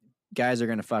mean, guys are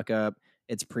going to fuck up.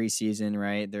 It's preseason,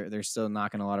 right? They're still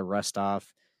knocking a lot of rust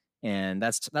off, and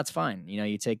that's fine.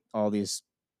 You take all this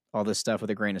stuff with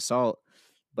a grain of salt,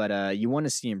 but you want to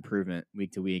see improvement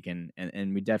week to week, and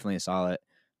we definitely saw it,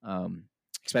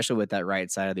 especially with that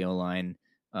right side of the O line,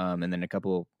 and then a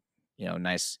couple,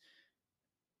 nice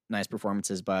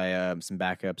performances by some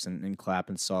backups and Clapp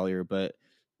and Sawyer. But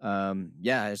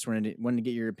yeah, I just wanted to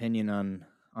get your opinion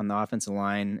on the offensive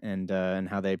line and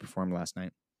how they performed last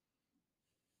night.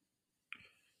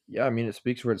 Yeah, I mean, it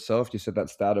speaks for itself. You said that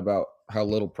stat about how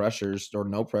little pressures or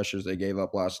no pressures they gave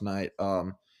up last night.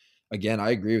 Again,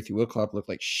 I agree with you. Will Clapp looked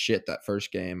like shit that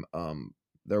first game.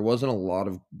 There wasn't a lot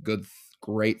of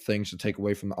great things to take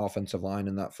away from the offensive line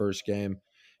in that first game,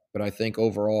 but I think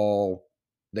overall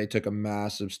they took a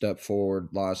massive step forward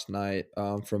last night.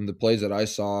 From the plays that I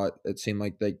saw, it seemed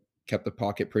like they kept the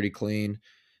pocket pretty clean.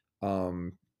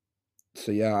 Um,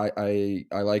 so yeah, I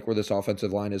like where this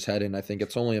offensive line is heading. I think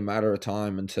it's only a matter of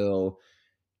time until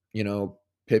you know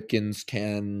Pipkins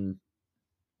can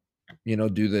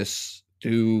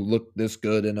do look this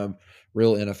good in a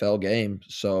real NFL game.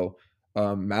 So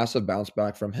massive bounce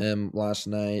back from him last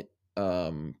night.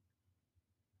 Um,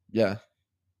 yeah,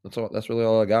 that's really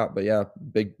all I got. But yeah,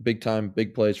 big time,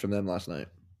 big plays from them last night.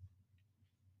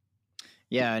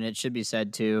 Yeah, and it should be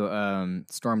said too.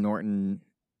 Storm Norton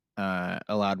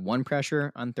allowed one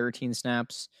pressure on 13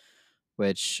 snaps,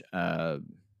 which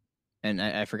and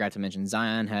I forgot to mention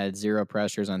Zion had zero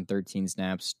pressures on 13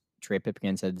 snaps. Trey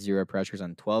Pipkins had zero pressures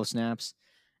on 12 snaps,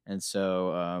 and so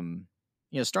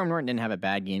Storm Norton didn't have a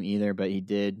bad game either, but he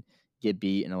did get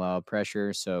beat and allow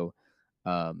pressure. So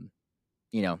um,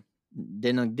 you know,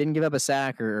 didn't give up a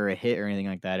sack or a hit or anything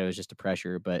like that. It was just a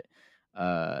pressure. But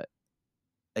uh,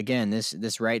 again,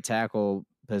 this right tackle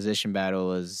position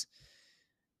battle is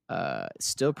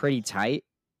still pretty tight,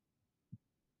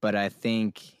 but I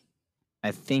think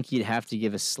you'd have to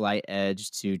give a slight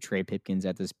edge to Trey Pipkins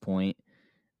at this point.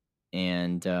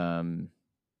 And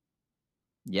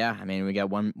yeah, I mean, we got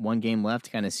one game left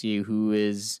to kind of see who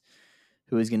is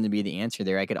going to be the answer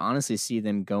there. I could honestly see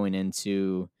them going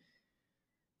into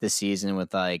the season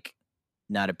with like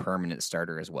not a permanent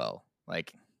starter as well.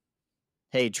 Like,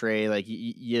 hey Trey, like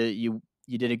you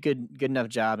did a good enough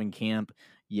job in camp.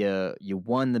 You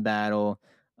won the battle,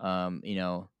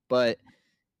 but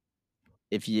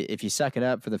if you suck it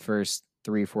up for the first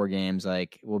 3-4 games,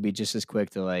 like we'll be just as quick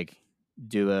to like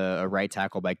do a right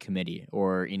tackle by committee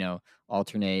or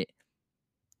alternate,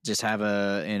 just have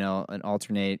an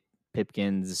alternate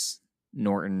Pipkins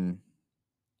Norton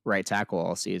right tackle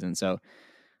all season. So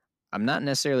I'm not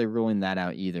necessarily ruling that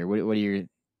out either. What are your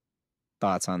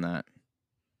thoughts on that?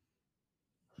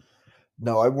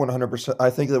 No, I 100%. I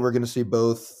think that we're going to see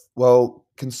both. Well,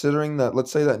 considering that,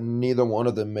 let's say that neither one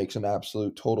of them makes an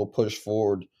absolute total push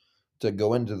forward to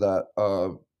go into that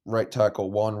right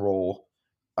tackle one role,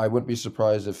 I wouldn't be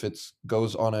surprised if it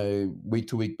goes on a week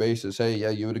to week basis. Hey,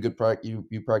 yeah, you had a good practice.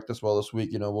 You practiced well this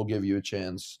week. We'll give you a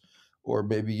chance. Or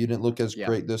maybe you didn't look as Yeah.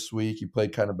 great this week. You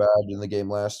played kind of bad in the game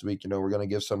last week. We're going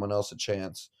to give someone else a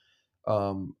chance.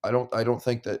 I don't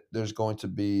think that there's going to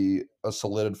be a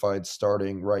solidified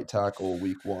starting right tackle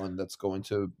week one that's going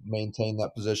to maintain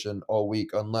that position all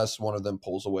week unless one of them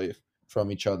pulls away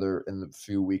from each other in the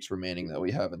few weeks remaining that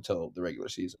we have until the regular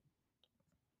season.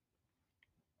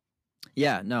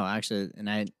 Yeah, no, actually,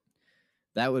 and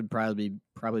that would probably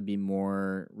be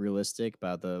more realistic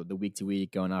about the week to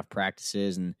week going off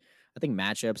practices, and I think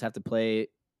matchups have to play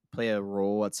a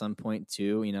role at some point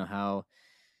too. How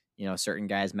certain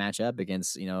guys match up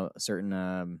against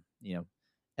certain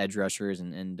edge rushers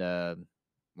and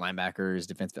linebackers,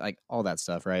 defense, like all that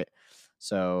stuff, right?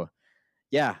 So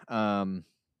yeah,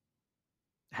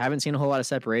 haven't seen a whole lot of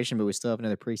separation, but we still have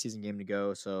another preseason game to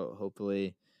go. So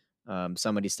hopefully,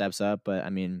 somebody steps up. But I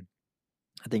mean,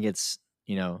 I think it's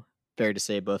fair to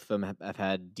say both of them have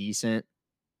had decent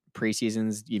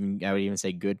preseasons. Even I would even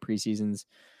say good preseasons,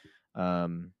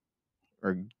 um,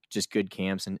 or just good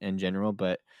camps in general.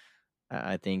 But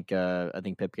I think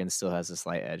Pipkin still has a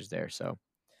slight edge there. So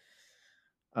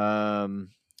um,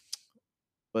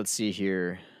 let's see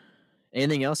here.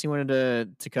 Anything else you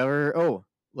wanted to cover? Oh,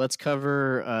 let's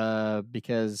cover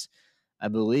because I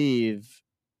believe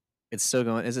It's still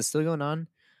going. Is it still going on?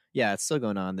 Yeah, it's still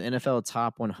going on. The NFL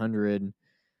Top 100.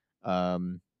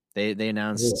 Um, they Yeah,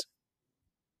 announced,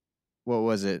 what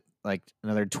was it, like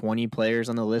another 20 players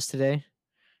on the list today,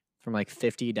 from like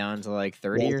 50 down to like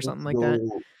yeah, 30 I or think something they like that.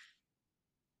 go.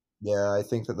 Yeah, I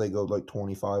think that they go like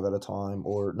 25 at a time,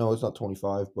 or no, it's not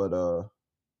 25, but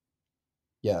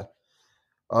yeah.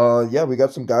 Yeah, we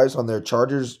got some guys on there.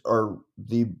 Chargers are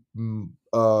the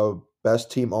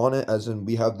best team on it, as in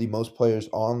we have the most players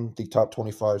on the top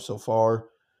 25 so far.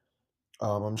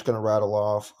 I'm just gonna rattle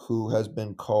off who has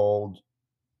been called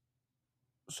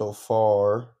so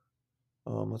far.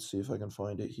 Let's see if I can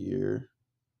find it here.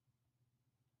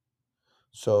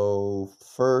 So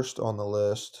first on the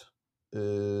list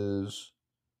is,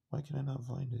 why can I not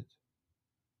find it?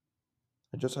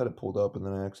 I just had it pulled up and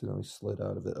then I accidentally slid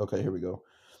out of it. Okay, here we go.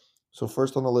 So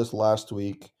first on the list last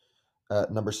week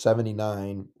at number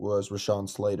 79 was Rashawn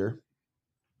Slater.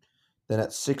 Then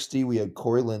at 60 we had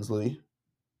Corey Linsley.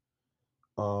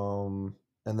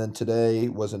 And then today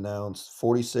was announced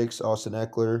 46 Austin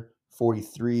Eckler,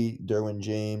 43 Derwin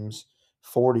James,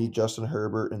 40 Justin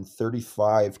Herbert, and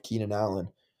 35 Keenan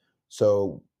Allen.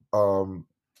 So,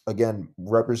 again,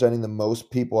 representing the most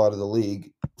people out of the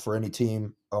league for any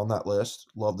team on that list.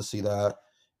 Love to see that.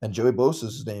 And Joey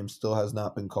Bosa's name still has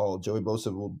not been called. Joey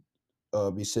Bosa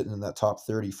will be sitting in that top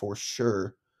 30 for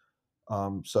sure.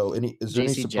 So, is there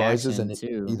any JC surprises Jackson in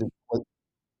too. either?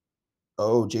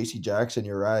 Oh, J.C. Jackson,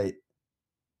 you're right.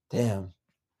 Damn.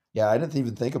 Yeah, I didn't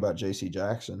even think about J.C.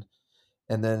 Jackson.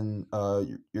 And then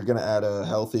you're going to add a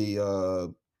healthy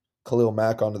Khalil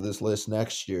Mack onto this list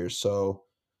next year. So,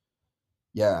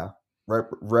 yeah,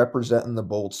 representing the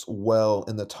Bolts well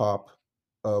in the top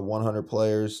 100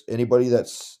 players. Anybody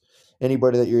that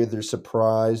you're either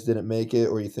surprised didn't make it,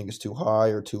 or you think is too high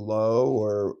or too low,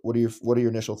 or what are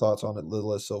your initial thoughts on it, the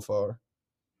list so far?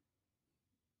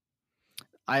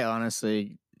 I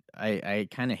honestly, I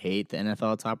kind of hate the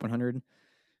NFL Top 100.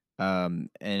 And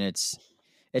it's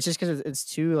just because it's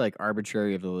too like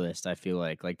arbitrary of the list. I feel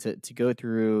like to go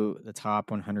through the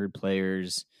top 100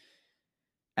 players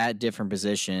at different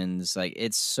positions, like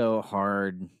it's so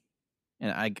hard.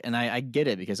 And I get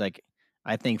it, because like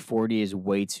I think 40 is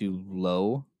way too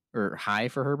low or high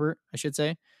for Herbert, I should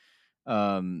say.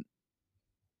 Um,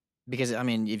 because I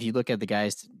mean, if you look at the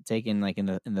guys taken like in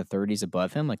the 30s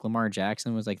above him, like Lamar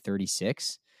Jackson was like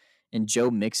 36, and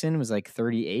Joe Mixon was like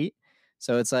 38.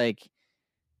 So it's like,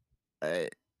 uh,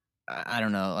 I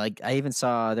don't know. Like I even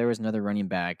saw there was another running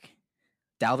back,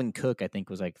 Dalvin Cook, I think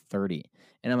was like 30,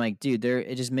 and I'm like, dude, there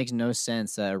it just makes no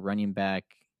sense that a running back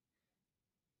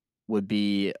would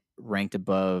be ranked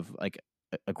above like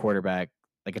a quarterback,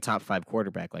 like a top five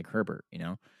quarterback like Herbert, you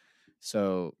know?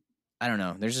 So I don't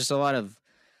know. There's just a lot of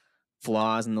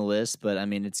flaws in the list, but I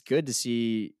mean, it's good to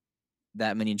see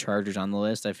that many Chargers on the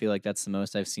list. I feel like that's the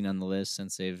most I've seen on the list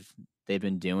since they've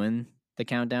been doing the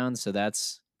countdown. So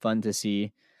that's fun to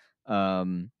see.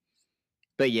 Um,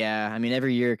 but yeah, I mean,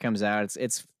 every year it comes out,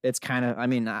 it's kind of. I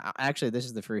mean, actually, this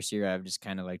is the first year I've just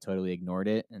kind of like totally ignored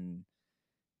it, and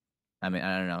I mean,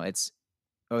 I don't know. It's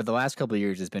over the last couple of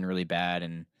years, it's been really bad,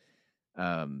 and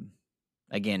um,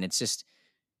 again, it's just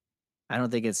I don't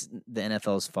think it's the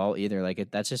NFL's fault either. Like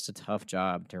that's just a tough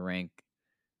job to rank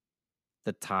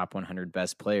the top 100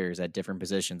 best players at different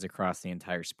positions across the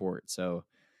entire sport. So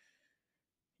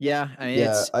yeah, I mean,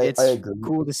 Yeah, I it's agree.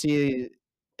 cool to see.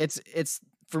 It's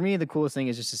for me, the coolest thing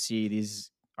is just to see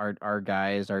these our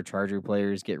guys, our Charger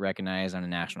players get recognized on a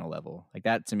national level. Like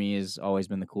that to me has always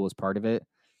been the coolest part of it.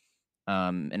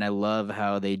 And I love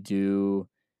how they do,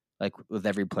 like with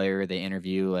every player they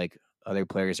interview like other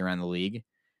players around the league.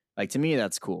 Like to me,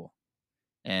 that's cool,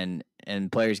 and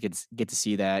players get to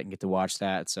see that and get to watch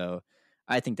that. So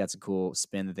I think that's a cool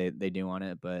spin that they do on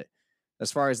it. But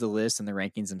as far as the list and the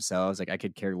rankings themselves, like I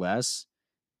could care less.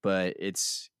 But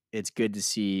it's good to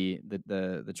see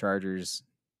the Chargers,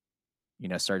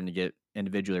 starting to get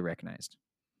individually recognized.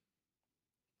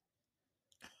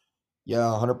 Yeah,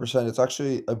 100%. It's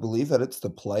actually, I believe that it's the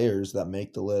players that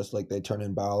make the list. Like they turn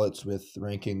in ballots with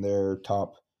ranking their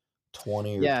top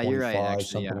 20 or Yeah, you're right. 25, Actually,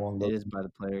 something yeah, along it those is by the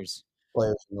players,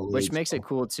 players in the which league. makes it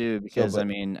cool too. So, Because I but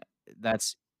mean,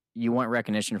 that's you want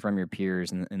recognition from your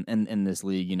peers in this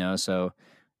league, So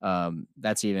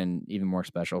that's even more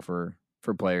special for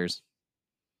players.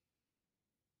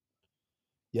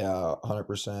 yeah,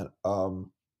 100%.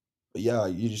 But yeah,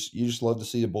 you just love to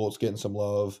see the Bullets getting some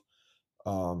love.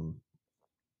 Um,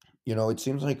 it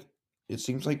seems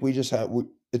like we just have.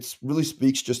 It really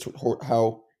speaks just to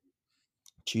how.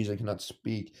 Geez, I cannot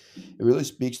speak. It really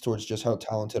speaks towards just how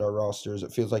talented our roster is.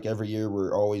 It feels like every year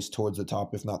we're always towards the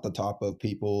top, if not the top of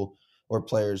people or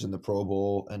players in the Pro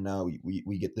Bowl, and now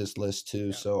we get this list too.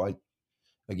 Yeah. So I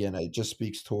again, it just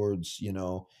speaks towards,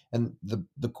 and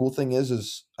the cool thing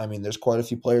is I mean, there's quite a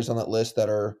few players on that list that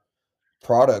are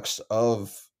products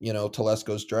of,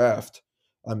 Telesco's draft.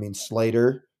 I mean,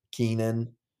 Slater,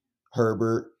 Keenan,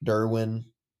 Herbert, Derwin,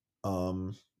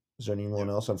 um, is there anyone Yep.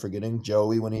 else I'm forgetting?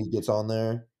 Joey when he gets on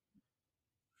there,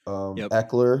 Yep.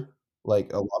 Eckler.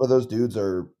 Like, a lot of those dudes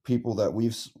are people that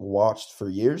we've watched for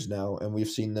years now, and we've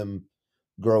seen them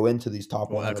grow into these top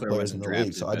Well, 100 Eckler players in wasn't the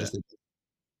league. So drafted, I but just think,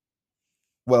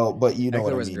 well, but you know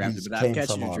what Eckler I wasn't mean. drafted, He's but I'm came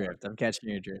catching from your a drift. I'm catching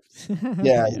your drift.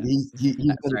 yeah, Yeah. he's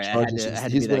been a Sorry, Charger I since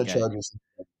had to he's be been that a guy. Charger since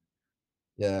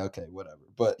yeah, okay, whatever.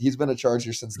 But he's been a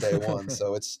Charger since day one,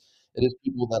 so it is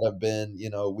people that have been,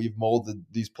 we've molded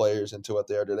these players into what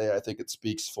they are today. I think it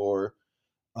speaks for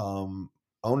um,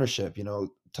 ownership.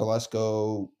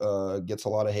 Telesco gets a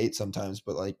lot of hate sometimes,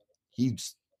 but like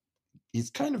he's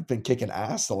he's kind of been kicking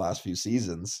ass the last few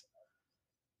seasons.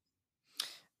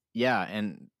 Yeah,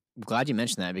 and I'm glad you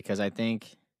mentioned that because I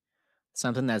think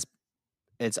something that's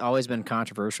it's always been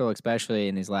controversial, especially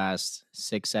in these last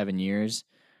 6, 7 years.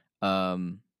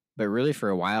 But really for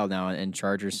a while now in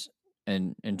Chargers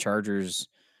and Chargers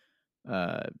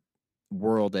uh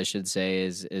world, I should say,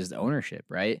 is the ownership,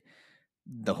 right?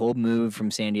 The whole move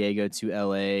from San Diego to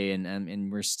LA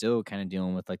and we're still kind of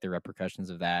dealing with like the repercussions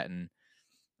of that. And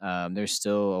there's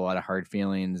still a lot of hard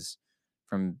feelings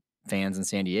from fans in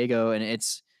San Diego. And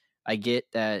I get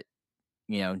that,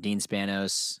 Dean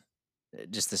Spanos,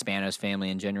 just the Spanos family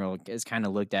in general is kind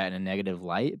of looked at in a negative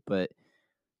light, but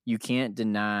you can't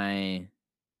deny,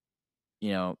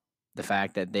 you know, the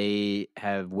fact that they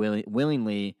have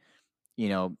willingly, you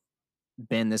know,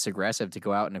 been this aggressive to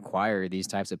go out and acquire these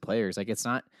types of players. Like it's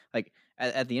not like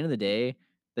at the end of the day,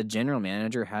 the general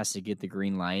manager has to get the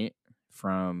green light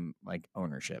from like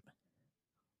ownership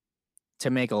to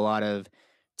make a lot of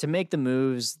to make the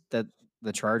moves that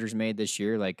the Chargers made this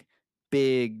year, like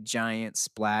big giant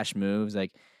splash moves.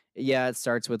 Like, yeah, it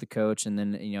starts with the coach, and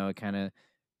then it kind of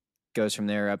goes from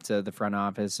there up to the front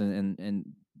office and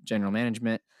general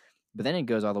management. But then it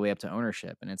goes all the way up to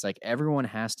ownership, and it's like everyone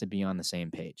has to be on the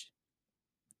same page.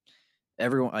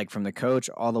 Everyone, like from the coach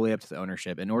all the way up to the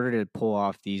ownership, in order to pull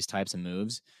off these types of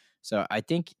moves. So I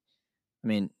think, I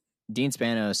mean, Dean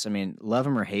Spanos, I mean, love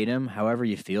him or hate him, however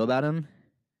you feel about him,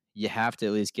 you have to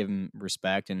at least give him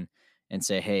respect and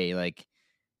say, hey, like,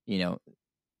 you know,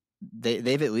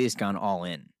 they've at least gone all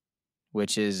in,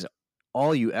 which is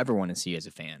all you ever want to see as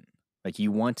a fan. Like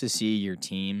you want to see your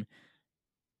team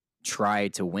try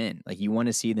to win. Like you want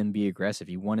to see them be aggressive.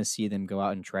 You want to see them go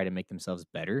out and try to make themselves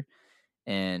better.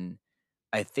 And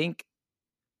I think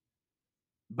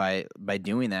by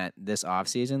doing that this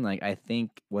offseason, like I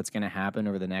think what's going to happen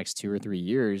over the next 2 or 3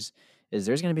 years is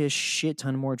there's going to be a shit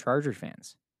ton more Charger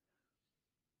fans.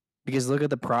 Because look at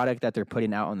the product that they're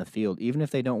putting out on the field. Even if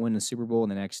they don't win the Super Bowl in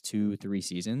the next 2, 3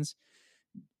 seasons,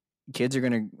 kids are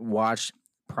going to watch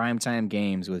primetime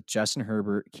games with Justin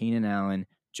Herbert, Keenan Allen,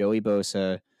 Joey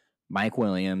Bosa, Mike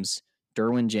Williams,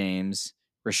 Derwin James,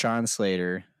 Rashawn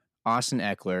Slater, Austin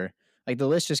Eckler. Like the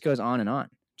list just goes on and on.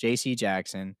 JC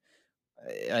Jackson.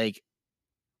 Like,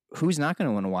 who's not going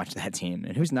to want to watch that team?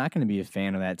 And who's not going to be a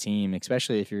fan of that team,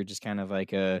 especially if you're just kind of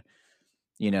like a,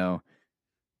 you know,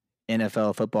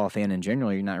 NFL football fan in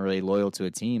general, you're not really loyal to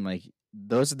a team. Like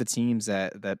those are the teams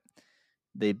that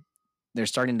they they're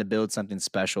starting to build something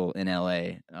special in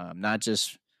LA, not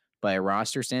just by a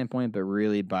roster standpoint, but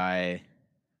really by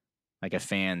like a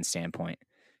fan standpoint.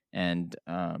 And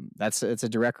that's it's a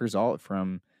direct result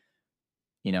from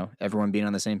everyone being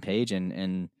on the same page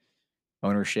and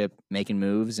ownership making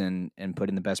moves and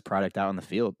putting the best product out on the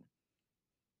field.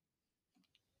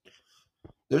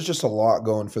 There's just a lot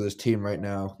going for this team right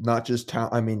now. Not just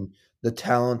talent. I mean, the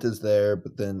talent is there,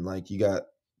 but then like you got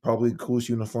probably the coolest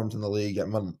uniforms in the league. You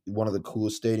got one of the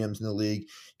coolest stadiums in the league.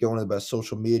 You got one of the best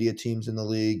social media teams in the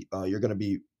league. You're going to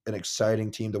be an exciting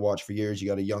team to watch for years. You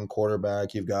got a young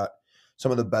quarterback. You've got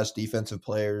some of the best defensive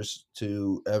players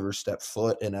to ever step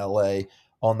foot in LA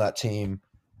on that team.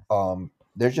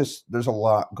 There's a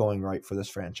lot going right for this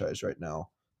franchise right now,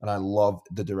 and I love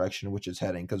the direction in which it's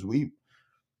heading because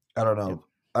I don't Yep. know.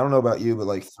 I don't know about you, but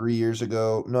like 3 years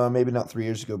ago, no, maybe not 3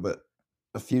 years ago, but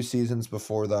a few seasons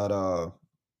before that,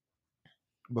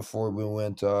 before we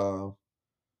went, what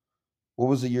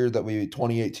was the year that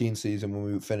 2018 season when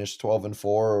we finished 12-4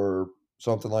 or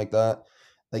something like that?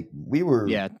 Like Yeah. we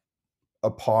were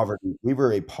a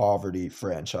poverty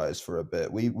franchise for a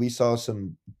bit. We saw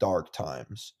some dark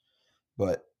times,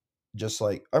 but just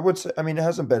like I would say, I mean, it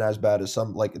hasn't been as bad as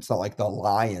some, like it's not like the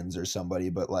Lions or somebody,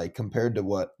 but like compared to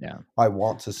what Yeah. I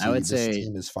want to I see, would this say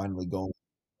team is finally going.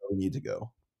 we need to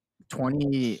go.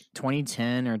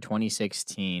 2010 or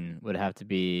 2016 would have to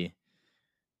be,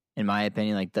 in my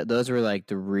opinion, like those were like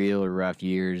the real rough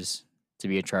years to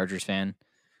be a Chargers fan.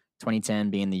 2010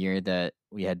 being the year that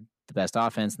we had the best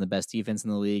offense and the best defense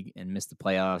in the league and missed the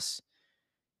playoffs.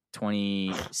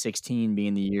 2016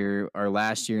 being the year, our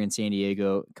last year in San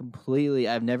Diego, completely.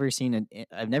 I've never seen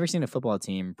a football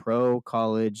team, pro,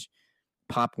 college,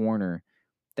 Pop Warner,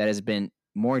 that has been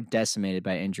more decimated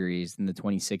by injuries than the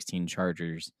 2016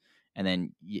 Chargers. And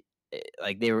then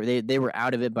like they were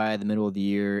out of it by the middle of the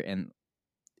year, and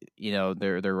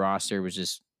their roster was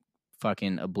just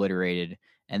fucking obliterated.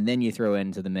 And then you throw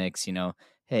into the mix,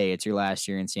 hey, it's your last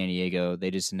year in San Diego. They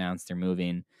just announced they're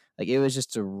moving. Like it was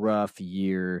just a rough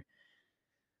year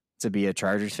to be a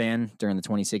Chargers fan during the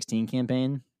 2016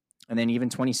 campaign. And then even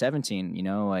 2017,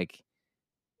 like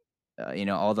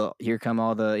all the here come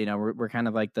all the we're kind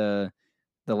of like the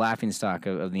laughing stock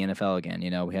of the NFL again.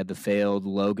 We had the failed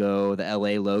logo, the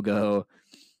LA logo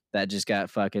that just got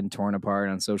fucking torn apart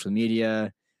on social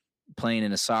media, playing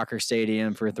in a soccer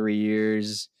stadium for 3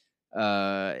 years.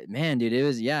 Man, dude, it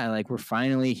was, yeah, like we're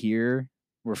finally here.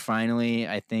 We're finally,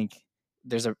 I think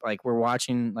we're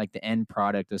watching like the end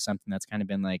product of something that's kind of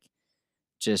been like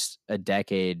just a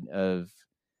decade of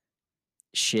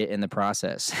shit in the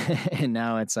process. And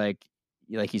now it's like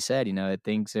you said,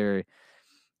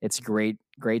 it's a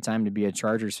great time to be a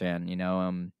Chargers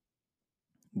fan.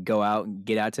 Go out and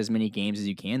get out to as many games as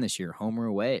you can this year, home or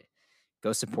away.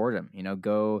 Go support them.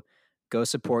 Go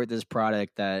support this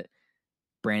product that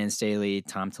Brandon Staley,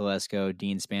 Tom Telesco,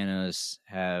 Dean Spanos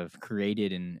have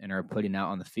created and are putting out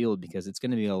on the field, because it's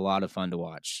going to be a lot of fun to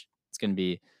watch. It's going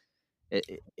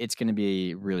to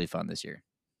be really fun this year.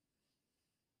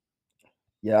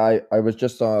 Yeah, I was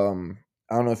just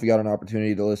I don't know if you got an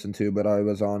opportunity to listen to, but I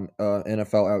was on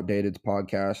NFL Outdated's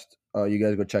podcast. You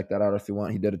guys go check that out if you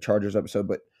want. He did a Chargers episode,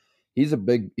 but he's a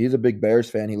big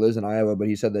Bears fan. He lives in Iowa, but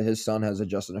he said that his son has a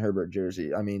Justin Herbert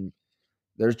jersey. I mean,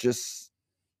 there's just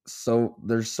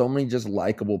there's so many just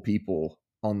likable people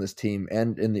on this team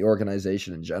and in the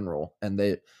organization in general, and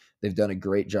they've done a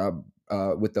great job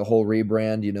with the whole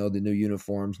rebrand. The new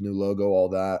uniforms, new logo, all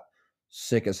that,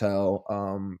 sick as hell.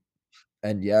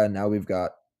 And yeah, now we've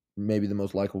got maybe the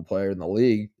most likable player in the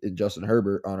league, Justin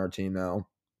Herbert, on our team now.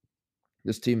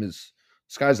 This team is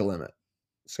sky's the limit.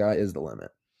 Sky is the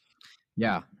limit.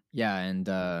 Yeah, yeah, and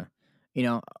you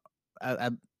know,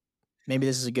 I maybe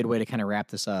this is a good way to kind of wrap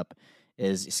this up.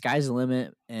 Is sky's the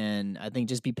limit, and I think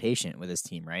just be patient with this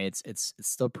team. Right? It's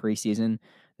still preseason.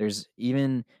 There's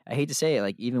even, I hate to say it,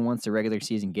 like even once the regular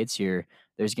season gets here,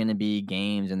 there's going to be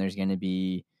games and there's going to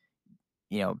be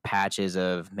patches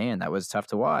of, man, that was tough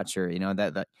to watch, or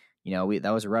that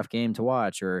was a rough game to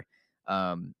watch, or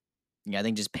yeah, I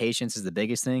think just patience is the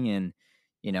biggest thing, and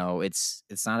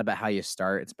it's not about how you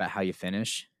start, it's about how you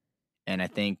finish. And I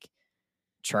think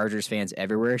Chargers fans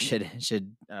everywhere should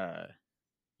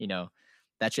you know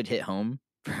that should hit home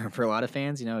for a lot of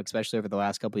fans, especially over the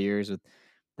last couple of years with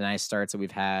the nice starts that we've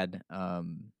had,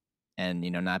 and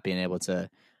not being able to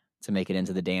make it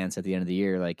into the dance at the end of the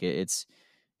year. Like it's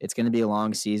going to be a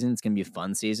long season. It's going to be a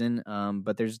fun season.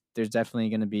 But there's definitely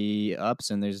going to be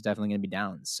ups and there's definitely going to be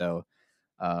downs. So,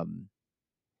 um,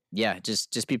 yeah,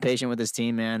 just be patient with this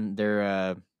team, man.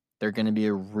 They're going to be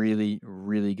a really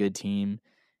really good team,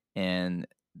 and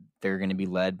they're going to be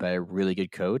led by a really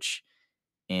good coach,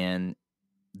 and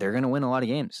they're going to win a lot of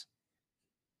games.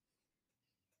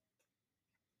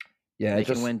 Yeah, They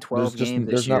can win there's 12 games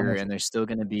there's this not year, much. and there's still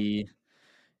going to be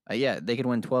yeah, they could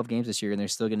win 12 games this year, and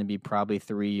there's still going to be probably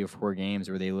 3 or 4 games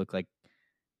where they look like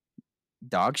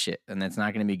dog shit, and that's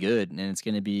not going to be good. And it's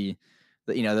going to be,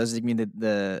 those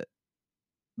are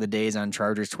the days on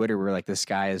Chargers Twitter where like the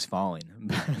sky is falling,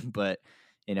 but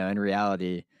in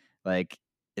reality, like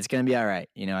it's going to be all right.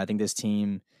 I think this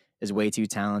team is way too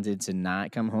talented to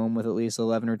not come home with at least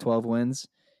 11 or 12 wins,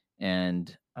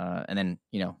 and then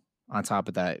on top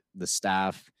of that, the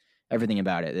staff, everything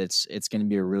about it, it's going to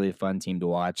be a really fun team to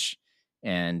watch,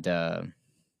 and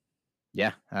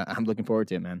yeah, I'm looking forward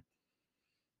to it, man.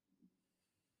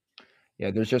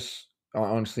 Yeah, there's just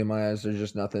honestly in my eyes, there's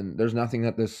just nothing. There's nothing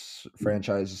that this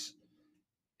franchise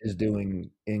is doing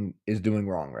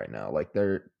wrong right now. Like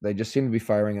they just seem to be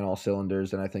firing on all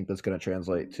cylinders, and I think that's going to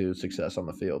translate to success on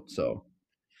the field. So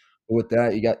with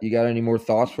that, you got any more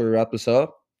thoughts before we wrap this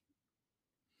up?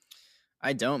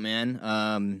 I don't,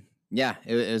 man. Yeah,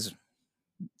 it was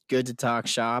good to talk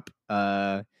shop.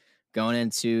 Going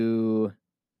into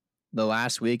the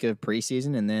last week of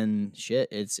preseason, and then shit,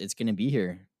 it's gonna be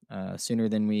here sooner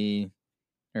than we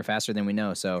or faster than we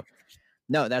know. So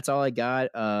no, that's all I got.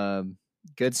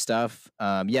 Good stuff.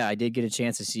 Yeah, I did get a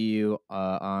chance to see you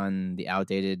on the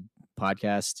Outdated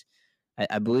podcast.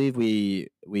 I believe we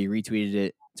retweeted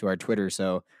it to our Twitter.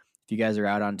 So if you guys are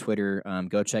out on Twitter,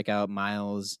 go check out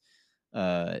Miles'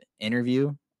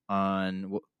 interview on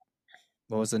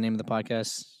what was the name of the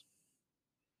podcast?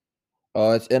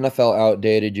 It's NFL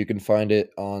Outdated. You can find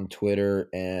it on Twitter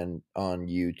and on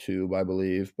YouTube, I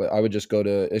believe. But I would just go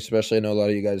to, especially I know a lot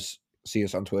of you guys see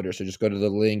us on Twitter, so just go to the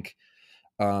link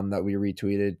that we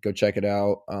retweeted. Go check it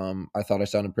out. I thought I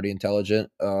sounded pretty intelligent,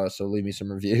 so leave me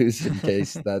some reviews in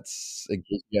case you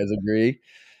guys agree.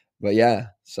 But yeah,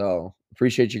 so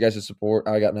appreciate you guys' support.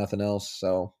 I got nothing else,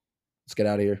 so let's get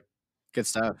out of here. Good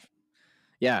stuff.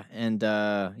 Yeah, and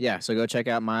yeah, so go check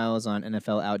out Miles on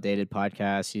NFL Outdated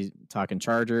podcast. He's talking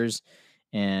Chargers.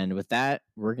 And with that,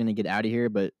 we're gonna get out of here.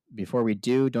 But before we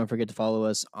do, don't forget to follow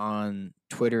us on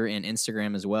Twitter and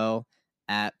Instagram as well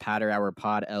at Powder Hour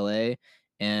Pod LA.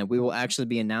 And we will actually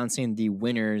be announcing the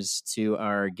winners to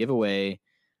our giveaway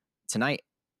tonight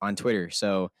on Twitter.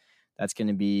 So that's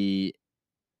gonna be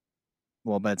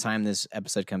well, by the time this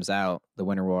episode comes out, the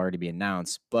winner will already be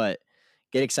announced. But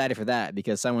get excited for that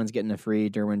because someone's getting a free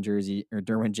Derwin jersey or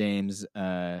Derwin James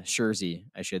jersey,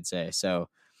 I should say. So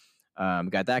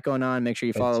got that going on. Make sure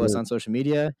you Thanks, follow us sir. on social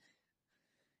media.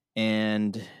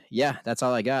 And yeah, that's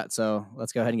all I got. So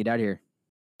let's go ahead and get out of here.